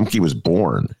before Mick Dumke was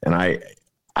born. And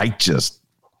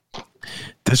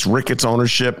this Ricketts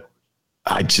ownership,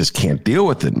 I just can't deal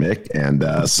with it, Mick.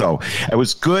 And so it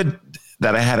was good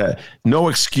that I had no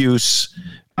excuse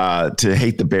to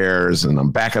hate the Bears, and I'm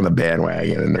back on the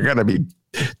bandwagon, and they're going to be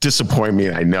disappoint me,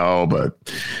 I know, but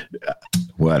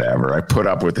whatever. I put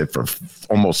up with it for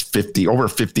over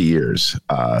 50 years,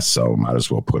 so might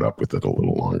as well put up with it a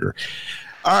little longer.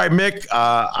 All right, Mick,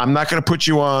 I'm not going to put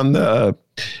you on the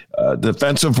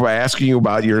defensive by asking you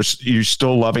about you're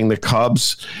still loving the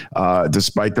Cubs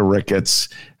despite the Ricketts.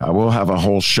 We'll have a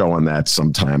whole show on that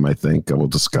sometime, I think. We'll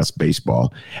discuss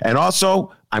baseball. And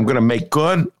also, I'm going to make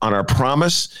good on our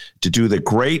promise to do the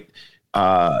great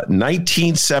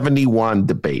 1971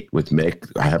 debate with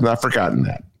Mick. I have not forgotten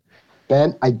that.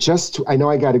 Ben, I know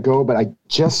I got to go, but I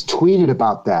just tweeted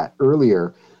about that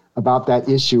earlier, about that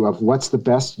issue of what's the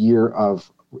best year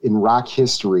in rock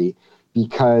history,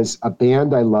 because a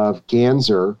band I love,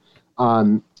 Ganser,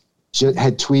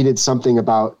 had tweeted something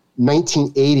about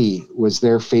 1980 was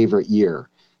their favorite year.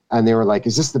 And they were like,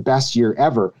 is this the best year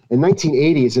ever? And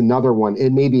 1980 is another one.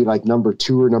 It may be like number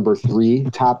 2 or number 3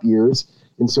 top years.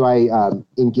 And so I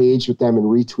engaged with them and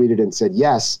retweeted and said,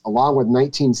 yes, along with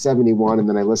 1971. And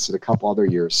then I listed a couple other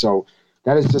years. So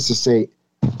that is just to say,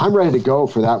 I'm ready to go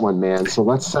for that one, man. So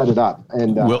let's set it up.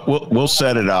 And we'll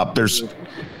set it up. There's a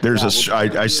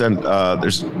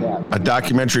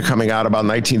documentary coming out about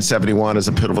 1971 as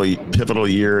a pivotal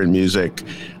year in music.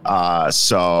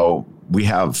 So we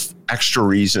have extra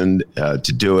reason to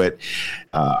do it.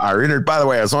 By the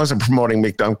way, as long as I'm promoting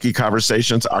Mick Dumke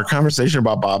conversations, our conversation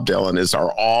about Bob Dylan is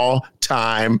our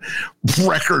all-time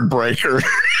record breaker.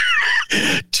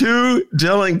 2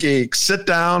 Dylan geeks sit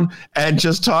down and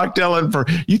just talk Dylan for.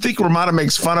 You think Ramada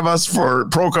makes fun of us for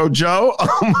Proco Joe?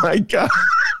 Oh my God.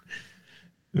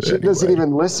 She doesn't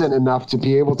even listen enough to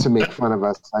be able to make fun of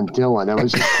us on Dylan. I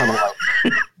was just kind of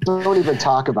like, don't even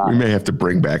talk about it. We may have to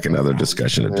bring back another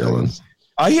discussion of Dylan.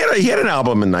 He had an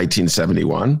album in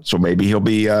 1971, so maybe he'll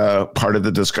be part of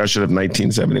the discussion of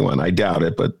 1971. I doubt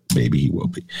it, but maybe he will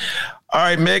be. All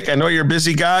right, Mick, I know you're a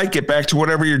busy guy. Get back to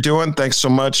whatever you're doing. Thanks so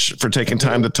much for taking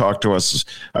time to talk to us.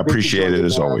 I appreciate it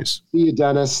as always. See you,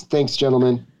 Dennis. Thanks,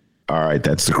 gentlemen. All right,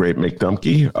 that's the great Mick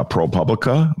Dumke, a Pro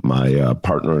Publica, my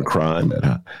partner in crime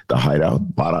at the Hideout.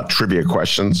 A lot of trivia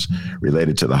questions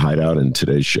related to the Hideout in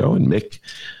today's show. And Mick,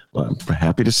 I'm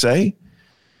happy to say,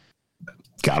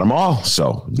 got them all.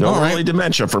 So no early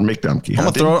dementia for Mick Dumke.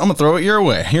 I'm gonna throw it your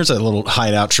way. Here's a little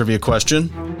Hideout trivia question.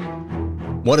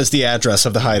 What is the address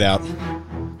of the Hideout?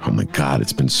 Oh my God,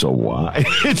 it's been so wide.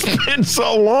 It's been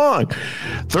so long.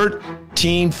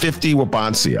 1350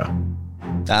 Wabansia.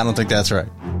 I don't think that's right.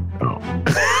 Oh.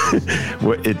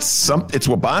 Well, it's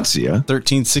Wabansia.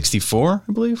 1364,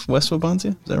 I believe. West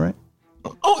Wabansia. Is that right?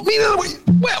 Oh,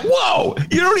 whoa.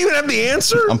 You don't even have the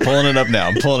answer? I'm pulling it up now.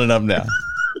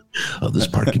 Oh, this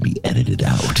part can be edited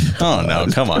out. Oh, no,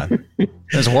 come on.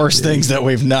 There's worse things that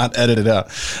we've not edited out.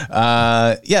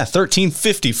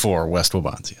 1354 West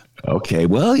Wabansia. Okay,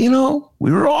 well,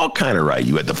 we were all kind of right.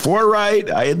 You had the 4 right.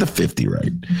 I had the 50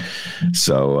 right.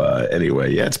 So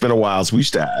anyway, it's been a while. So we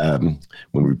used to,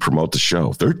 when we promote the show,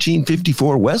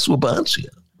 1354 West Wabansia.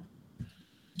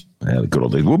 The good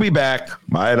old days. We'll be back.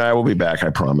 Maya and I will be back,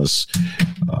 I promise.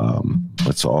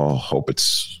 Let's all hope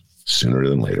it's sooner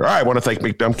than later. All right, I want to thank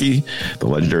Mick Dumke, the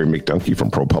legendary Mick Dumke from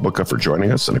Pro Publica, for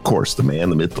joining us. And of course, the man,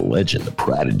 the myth, the legend, the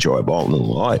pride and joy of Alton,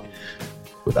 Illinois,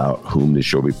 without whom this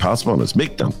show would be possible. And it's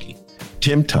Mick Dumke,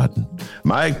 Tim Tutton,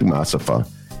 Mike Masafa,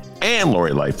 and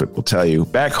Lori Lightfoot will tell you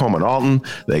back home in Alton,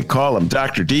 they call him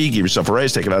Dr. D. Give yourself a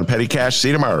raise, take it out in petty cash. See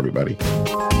you tomorrow, everybody.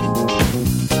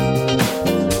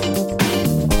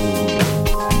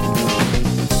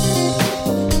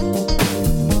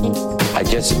 I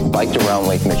just biked around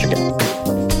Lake Michigan.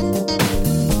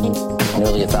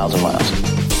 Nearly 1,000 miles.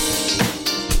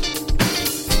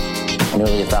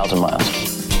 Nearly 1,000 miles.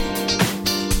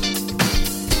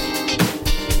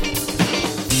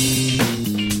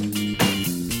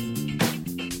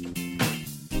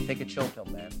 Take a chill pill,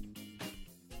 man.